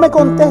 hasta que no me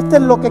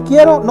contesten lo que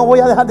quiero, no voy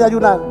a dejar de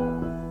ayunar.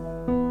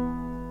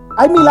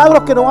 Hay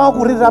milagros que no van a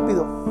ocurrir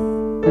rápido,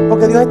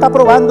 porque Dios está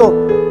probando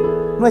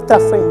nuestra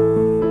fe.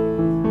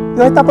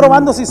 Dios está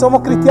probando si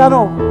somos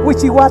cristianos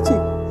wichi-wachi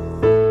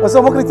o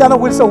somos cristianos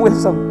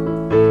Wilson.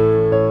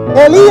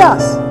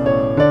 Elías,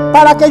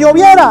 para que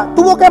lloviera,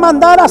 tuvo que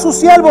mandar a sus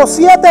siervos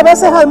 7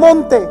 veces al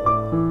monte.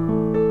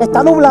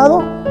 ¿Está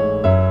nublado?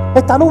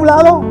 ¿Está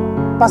nublado?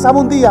 Pasaba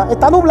un día.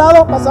 ¿Está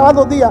nublado? Pasaban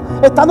 2 días.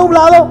 ¿Está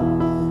nublado?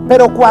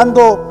 Pero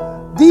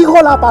cuando dijo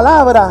la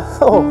palabra,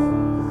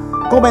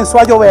 comenzó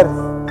a llover.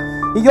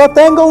 Y yo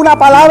tengo una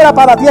palabra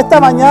para ti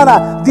esta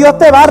mañana. Dios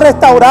te va a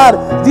restaurar,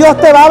 Dios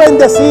te va a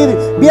bendecir.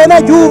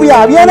 Viene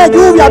lluvia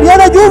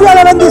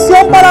de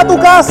bendición para tu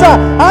casa.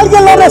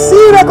 Alguien lo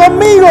recibe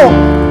conmigo.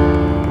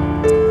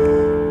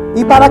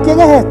 ¿Y para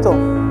quién es esto?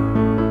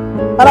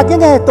 ¿Para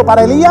quién es esto?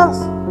 ¿Para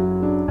Elías?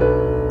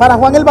 ¿Para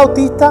Juan el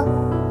Bautista?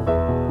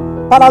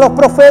 ¿Para los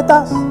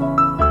profetas?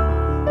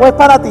 ¿O es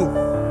para ti?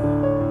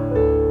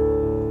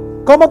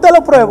 ¿Cómo te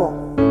lo pruebo?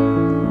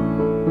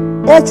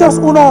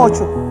 Hechos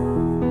 1:8.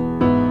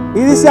 Y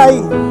dice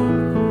ahí: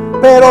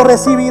 pero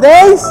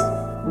recibiréis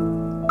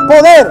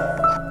poder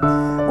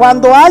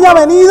cuando haya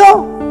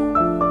venido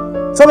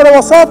sobre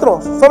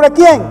vosotros. ¿Sobre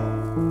quién?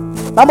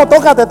 Vamos,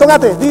 tócate.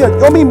 Diga,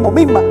 yo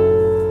misma.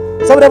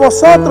 Sobre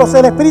vosotros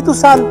el Espíritu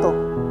Santo.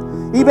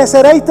 Y me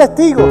seréis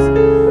testigos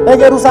en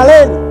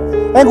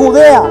Jerusalén, en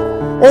Judea,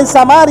 en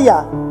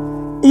Samaria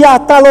y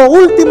hasta lo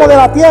último de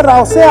la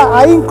tierra. O sea,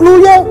 ahí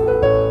incluye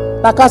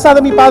la casa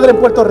de mi padre en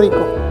Puerto Rico.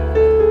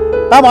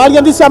 Vamos,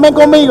 alguien dice amén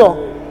conmigo.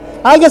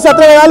 Alguien se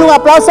atreve a darle un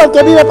aplauso al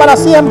que vive para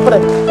siempre.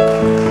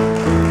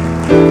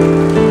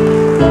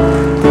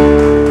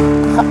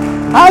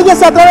 Alguien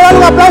se atreve a darle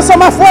un aplauso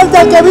más fuerte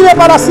al que vive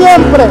para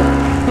siempre.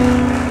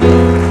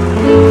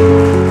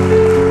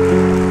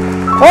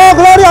 Oh,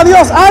 gloria a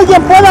Dios.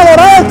 Alguien puede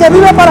adorar al que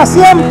vive para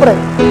siempre.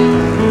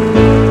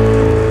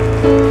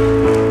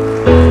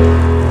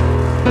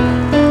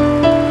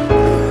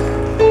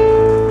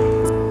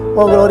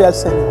 Oh, gloria al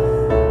Señor.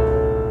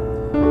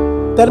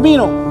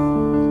 Termino.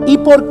 ¿Y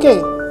por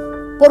qué?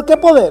 ¿Por qué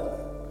poder?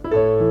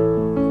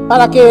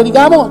 Para que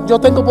digamos, yo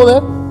tengo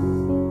poder.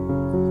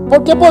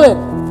 ¿Por qué poder?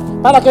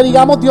 Para que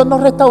digamos, Dios nos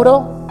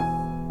restauró.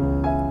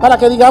 Para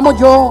que digamos,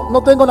 yo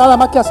no tengo nada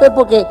más que hacer,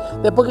 porque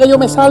después que yo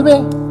me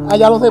salve,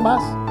 allá los demás.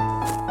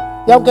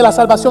 Y aunque la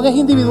salvación es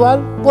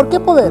individual, ¿por qué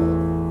poder?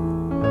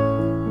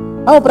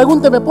 Vamos,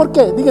 pregúnteme, ¿por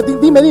qué?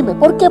 Dime,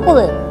 ¿por qué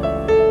poder?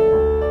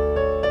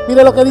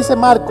 Mire lo que dice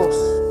Marcos,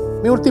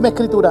 mi última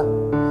escritura,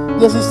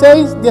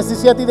 16,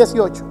 17 y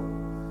 18.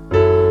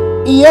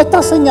 Y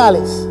estas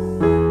señales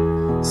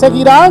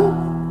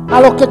seguirán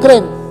a los que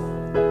creen.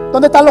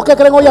 ¿Dónde están los que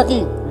creen hoy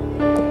aquí?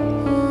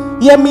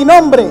 Y en mi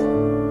nombre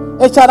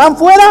echarán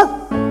fuera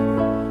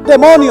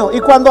demonios.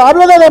 Y cuando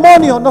hablo de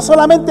demonios, no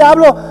solamente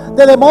hablo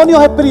de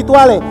demonios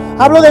espirituales,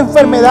 Hablo de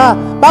enfermedad.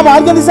 Vamos,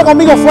 alguien dice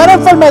conmigo, fuera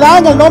enfermedad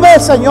en el nombre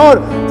del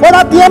Señor.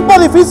 Fuera tiempo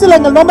difícil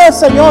en el nombre del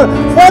Señor.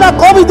 Fuera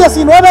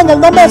COVID-19 en el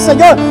nombre del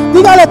Señor.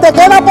 Dígale, te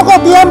queda poco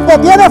tiempo.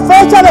 Tiene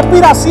fecha de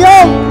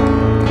expiración.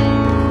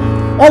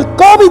 El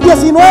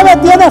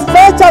COVID-19 tiene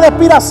fecha de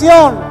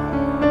expiración.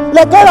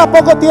 Le queda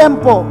poco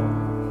tiempo.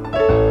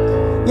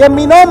 Y en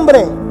mi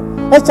nombre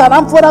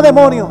echarán fuera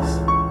demonios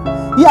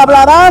y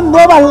hablarán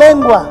nuevas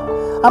lenguas.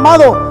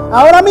 Amado,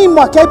 ahora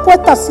mismo aquí hay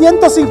puestas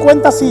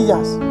 150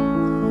 sillas.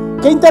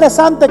 Qué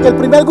interesante que el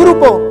primer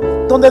grupo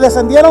donde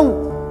descendieron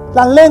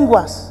las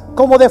lenguas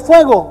como de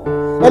fuego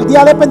el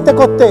día de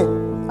Pentecostés,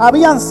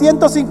 habían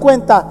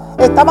 150,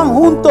 estaban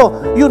juntos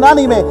y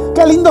unánimes.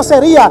 Qué lindo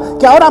sería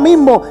que ahora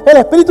mismo el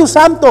Espíritu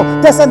Santo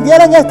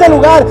descendiera en este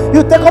lugar y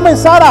usted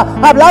comenzara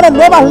a hablar en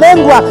nuevas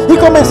lenguas y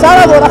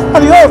comenzara a adorar a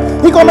Dios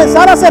y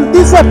comenzara a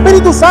sentir su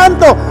Espíritu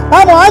Santo.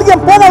 Vamos, alguien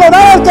puede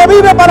adorar al que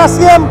vive para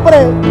siempre.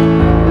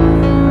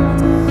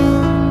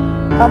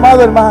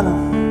 Amado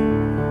hermano,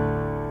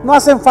 no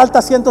hacen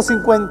falta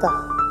 150,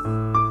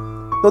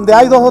 donde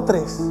hay 2 o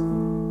 3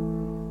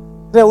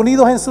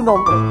 reunidos en su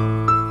nombre.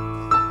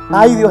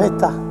 Ahí Dios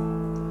está.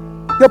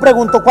 Yo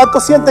pregunto,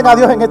 ¿cuántos sienten a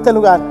Dios en este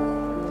lugar?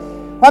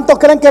 ¿Cuántos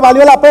creen que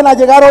valió la pena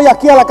llegar hoy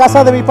aquí a la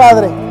casa de mi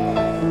Padre?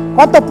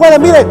 ¿Cuántos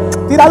pueden, mire,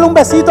 tirarle un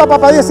besito a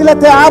papá y decirle,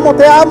 te amo,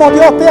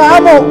 Dios, te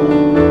amo?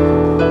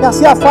 Me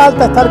hacía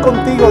falta estar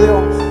contigo,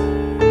 Dios.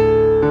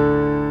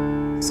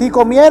 Si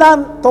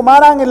comieran,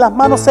 tomaran en las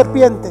manos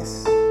serpientes,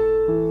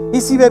 y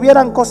si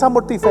bebieran cosas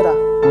mortíferas,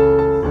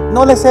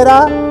 no le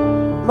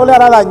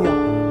hará daño.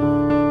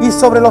 Y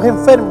sobre los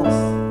enfermos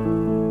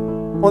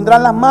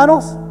pondrán las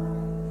manos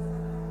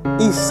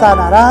y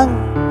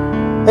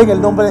sanarán en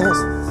el nombre de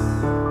Jesús.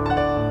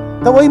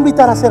 Te voy a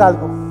invitar a hacer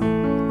algo.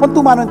 Pon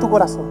tu mano en tu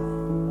corazón.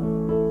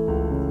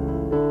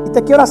 Y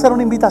te quiero hacer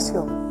una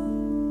invitación.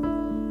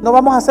 No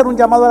vamos a hacer un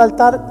llamado al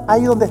altar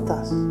ahí donde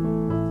estás.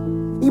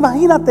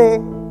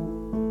 Imagínate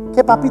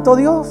que Papito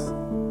Dios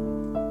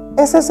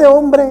es ese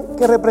hombre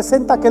que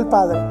representa a aquel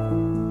padre.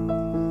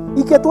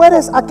 Y que tú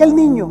eres aquel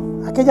niño,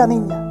 aquella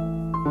niña.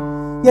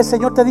 Y el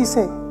Señor te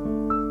dice,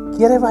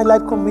 ¿quieres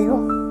bailar conmigo?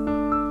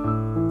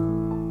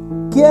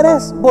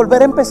 ¿Quieres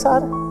volver a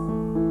empezar?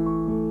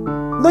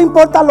 No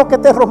importa lo que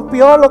te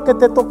rompió, lo que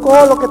te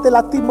tocó, lo que te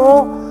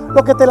lastimó,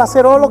 lo que te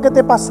laceró, lo que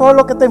te pasó,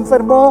 lo que te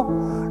enfermó,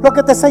 lo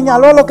que te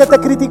señaló, lo que te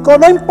criticó.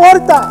 No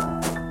importa.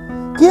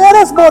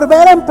 ¿Quieres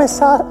volver a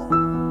empezar?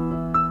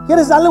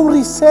 ¿Quieres darle un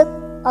reset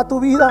a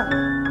tu vida?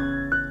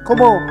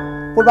 Como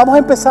volvamos a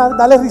empezar,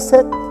 dale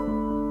reset.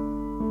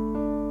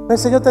 El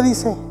Señor te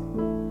dice,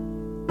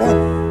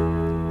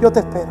 ven, yo te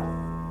espero.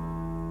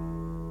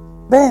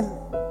 Ven,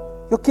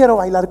 yo quiero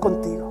bailar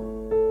contigo.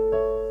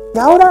 Y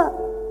ahora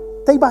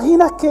te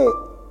imaginas que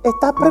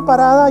estás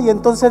preparada y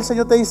entonces el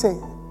Señor te dice,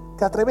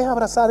 ¿te atreves a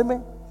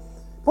abrazarme?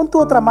 Pon tu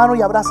otra mano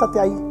y abrázate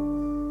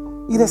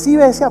ahí. Y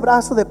recibe ese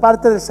abrazo de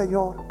parte del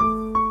Señor.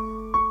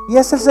 Y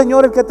es el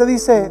Señor el que te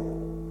dice,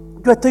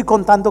 yo estoy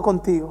contando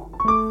contigo.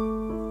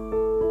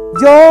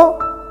 Yo,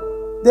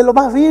 de lo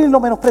más vil y lo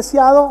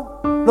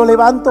menospreciado, lo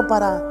levanto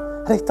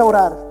para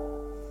restaurar,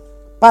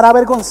 para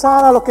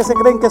avergonzar a los que se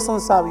creen que son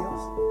sabios.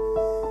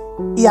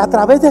 Y a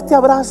través de este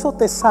abrazo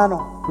te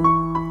sano,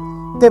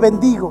 te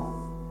bendigo,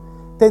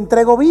 te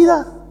entrego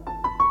vida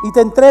y te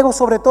entrego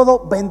sobre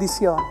todo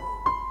bendición.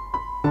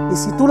 Y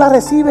si tú la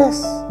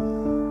recibes,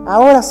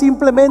 ahora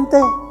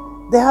simplemente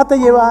déjate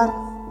llevar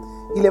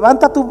y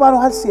levanta tus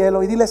manos al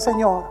cielo y dile,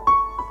 Señor,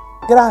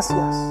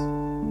 gracias,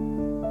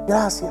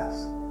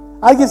 gracias.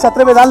 ¿Alguien se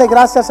atreve a darle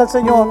gracias al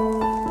Señor?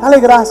 Dale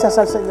gracias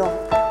al Señor.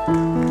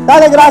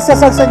 Dale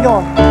gracias al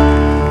Señor.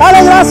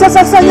 Dale gracias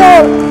al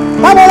Señor.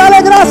 Vamos,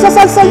 dale gracias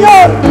al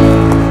Señor.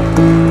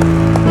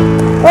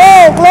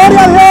 Oh,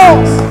 gloria a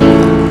Dios.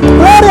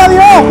 Gloria a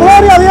Dios,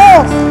 gloria a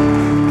Dios.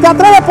 Te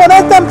atreves a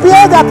ponerte en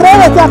pie, te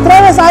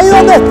atreves ahí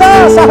donde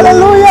estás.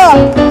 Aleluya.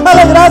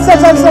 Dale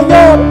gracias al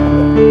Señor.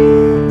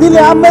 Dile,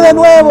 hazme de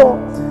nuevo.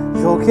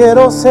 Yo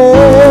quiero ser,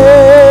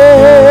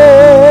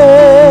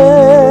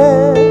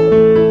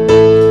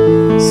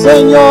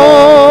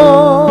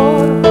 Señor,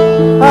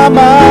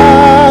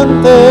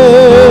 amante,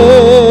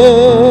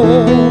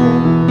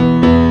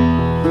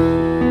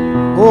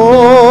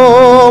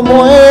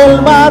 como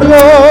el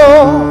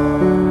barro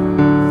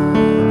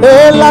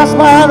en las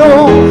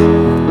manos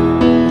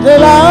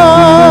del alfarero.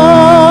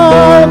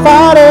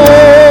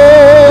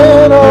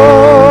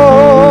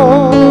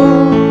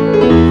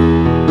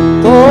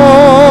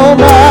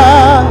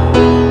 Toma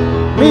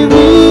mi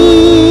vida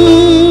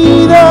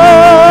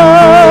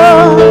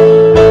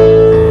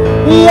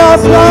y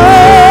hazla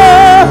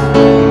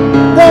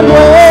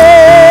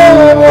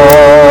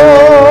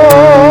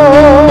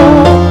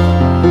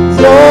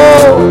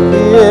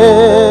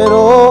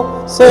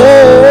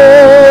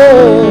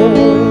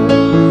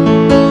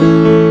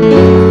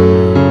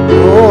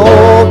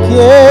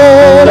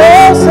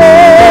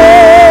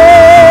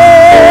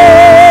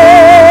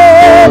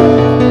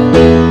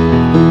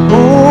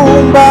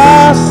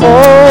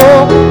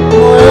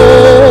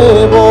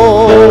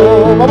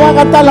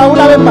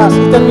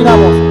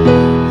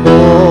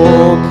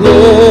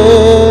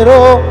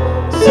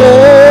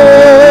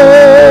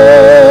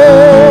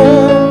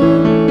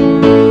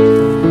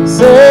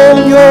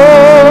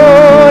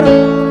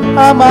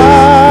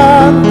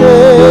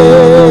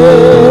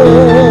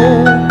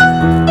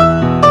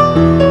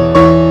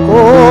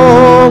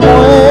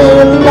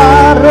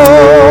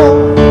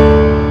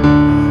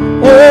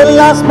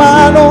las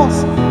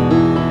manos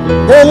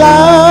del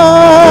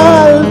alfarero.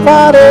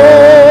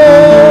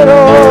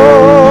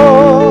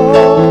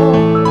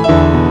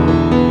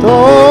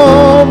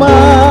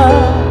 Toma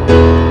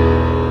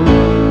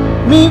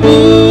mi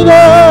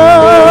vida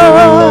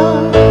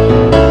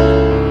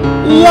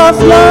y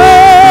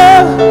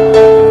hazla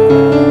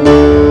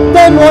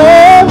de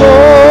nuevo.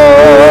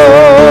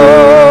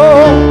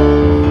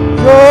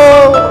 Yo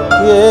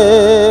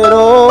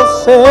quiero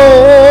ser,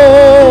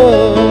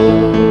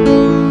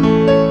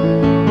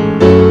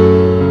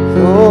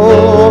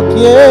 yo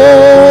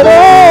quiero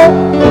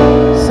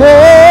ser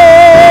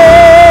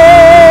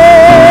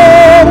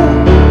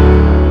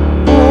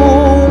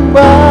un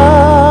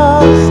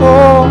vaso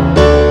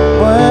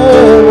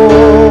nuevo.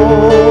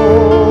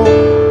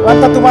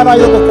 Levanta tu mano ahí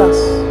donde estás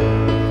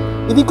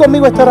y di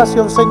conmigo esta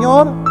oración.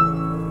 Señor,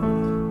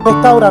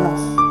 restáuranos,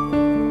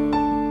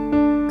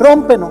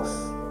 rómpenos,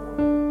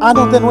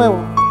 haznos de nuevo.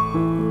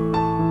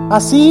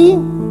 Así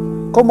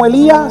como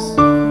Elías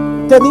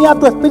tenía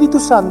tu Espíritu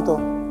Santo,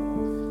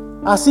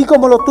 así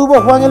como lo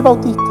tuvo Juan el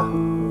Bautista,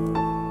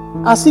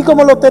 así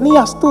como lo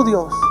tenías tú,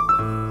 Dios,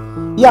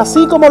 y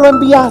así como lo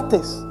enviaste,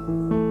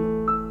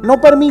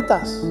 no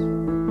permitas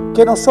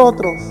que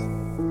nosotros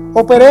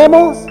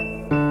operemos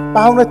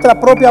bajo nuestra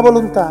propia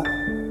voluntad.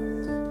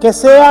 Que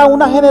sea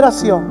una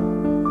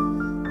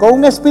generación con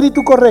un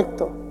espíritu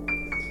correcto,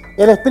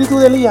 el espíritu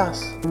de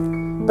Elías.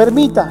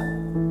 Permita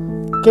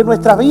que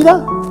nuestra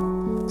vida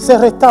se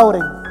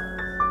restauren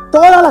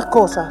todas las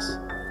cosas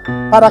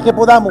para que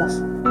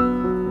podamos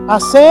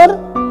hacer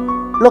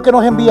lo que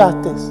nos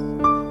enviaste,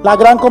 la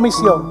gran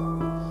comisión,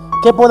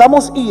 que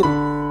podamos ir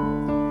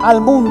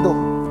al mundo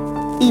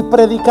y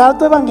predicar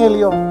tu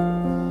evangelio,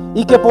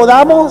 y que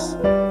podamos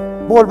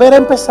volver a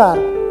empezar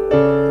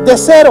de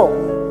cero,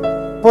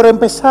 por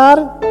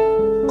empezar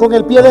con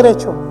el pie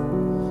derecho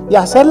y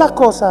hacer las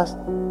cosas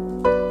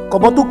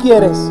como tú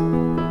quieres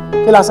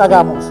que las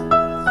hagamos.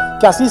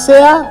 Que así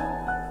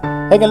sea,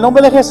 en el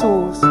nombre de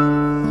Jesús.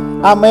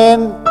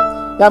 Amén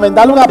y amén.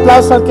 Dale un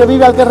aplauso al que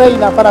vive, al que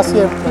reina para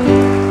siempre.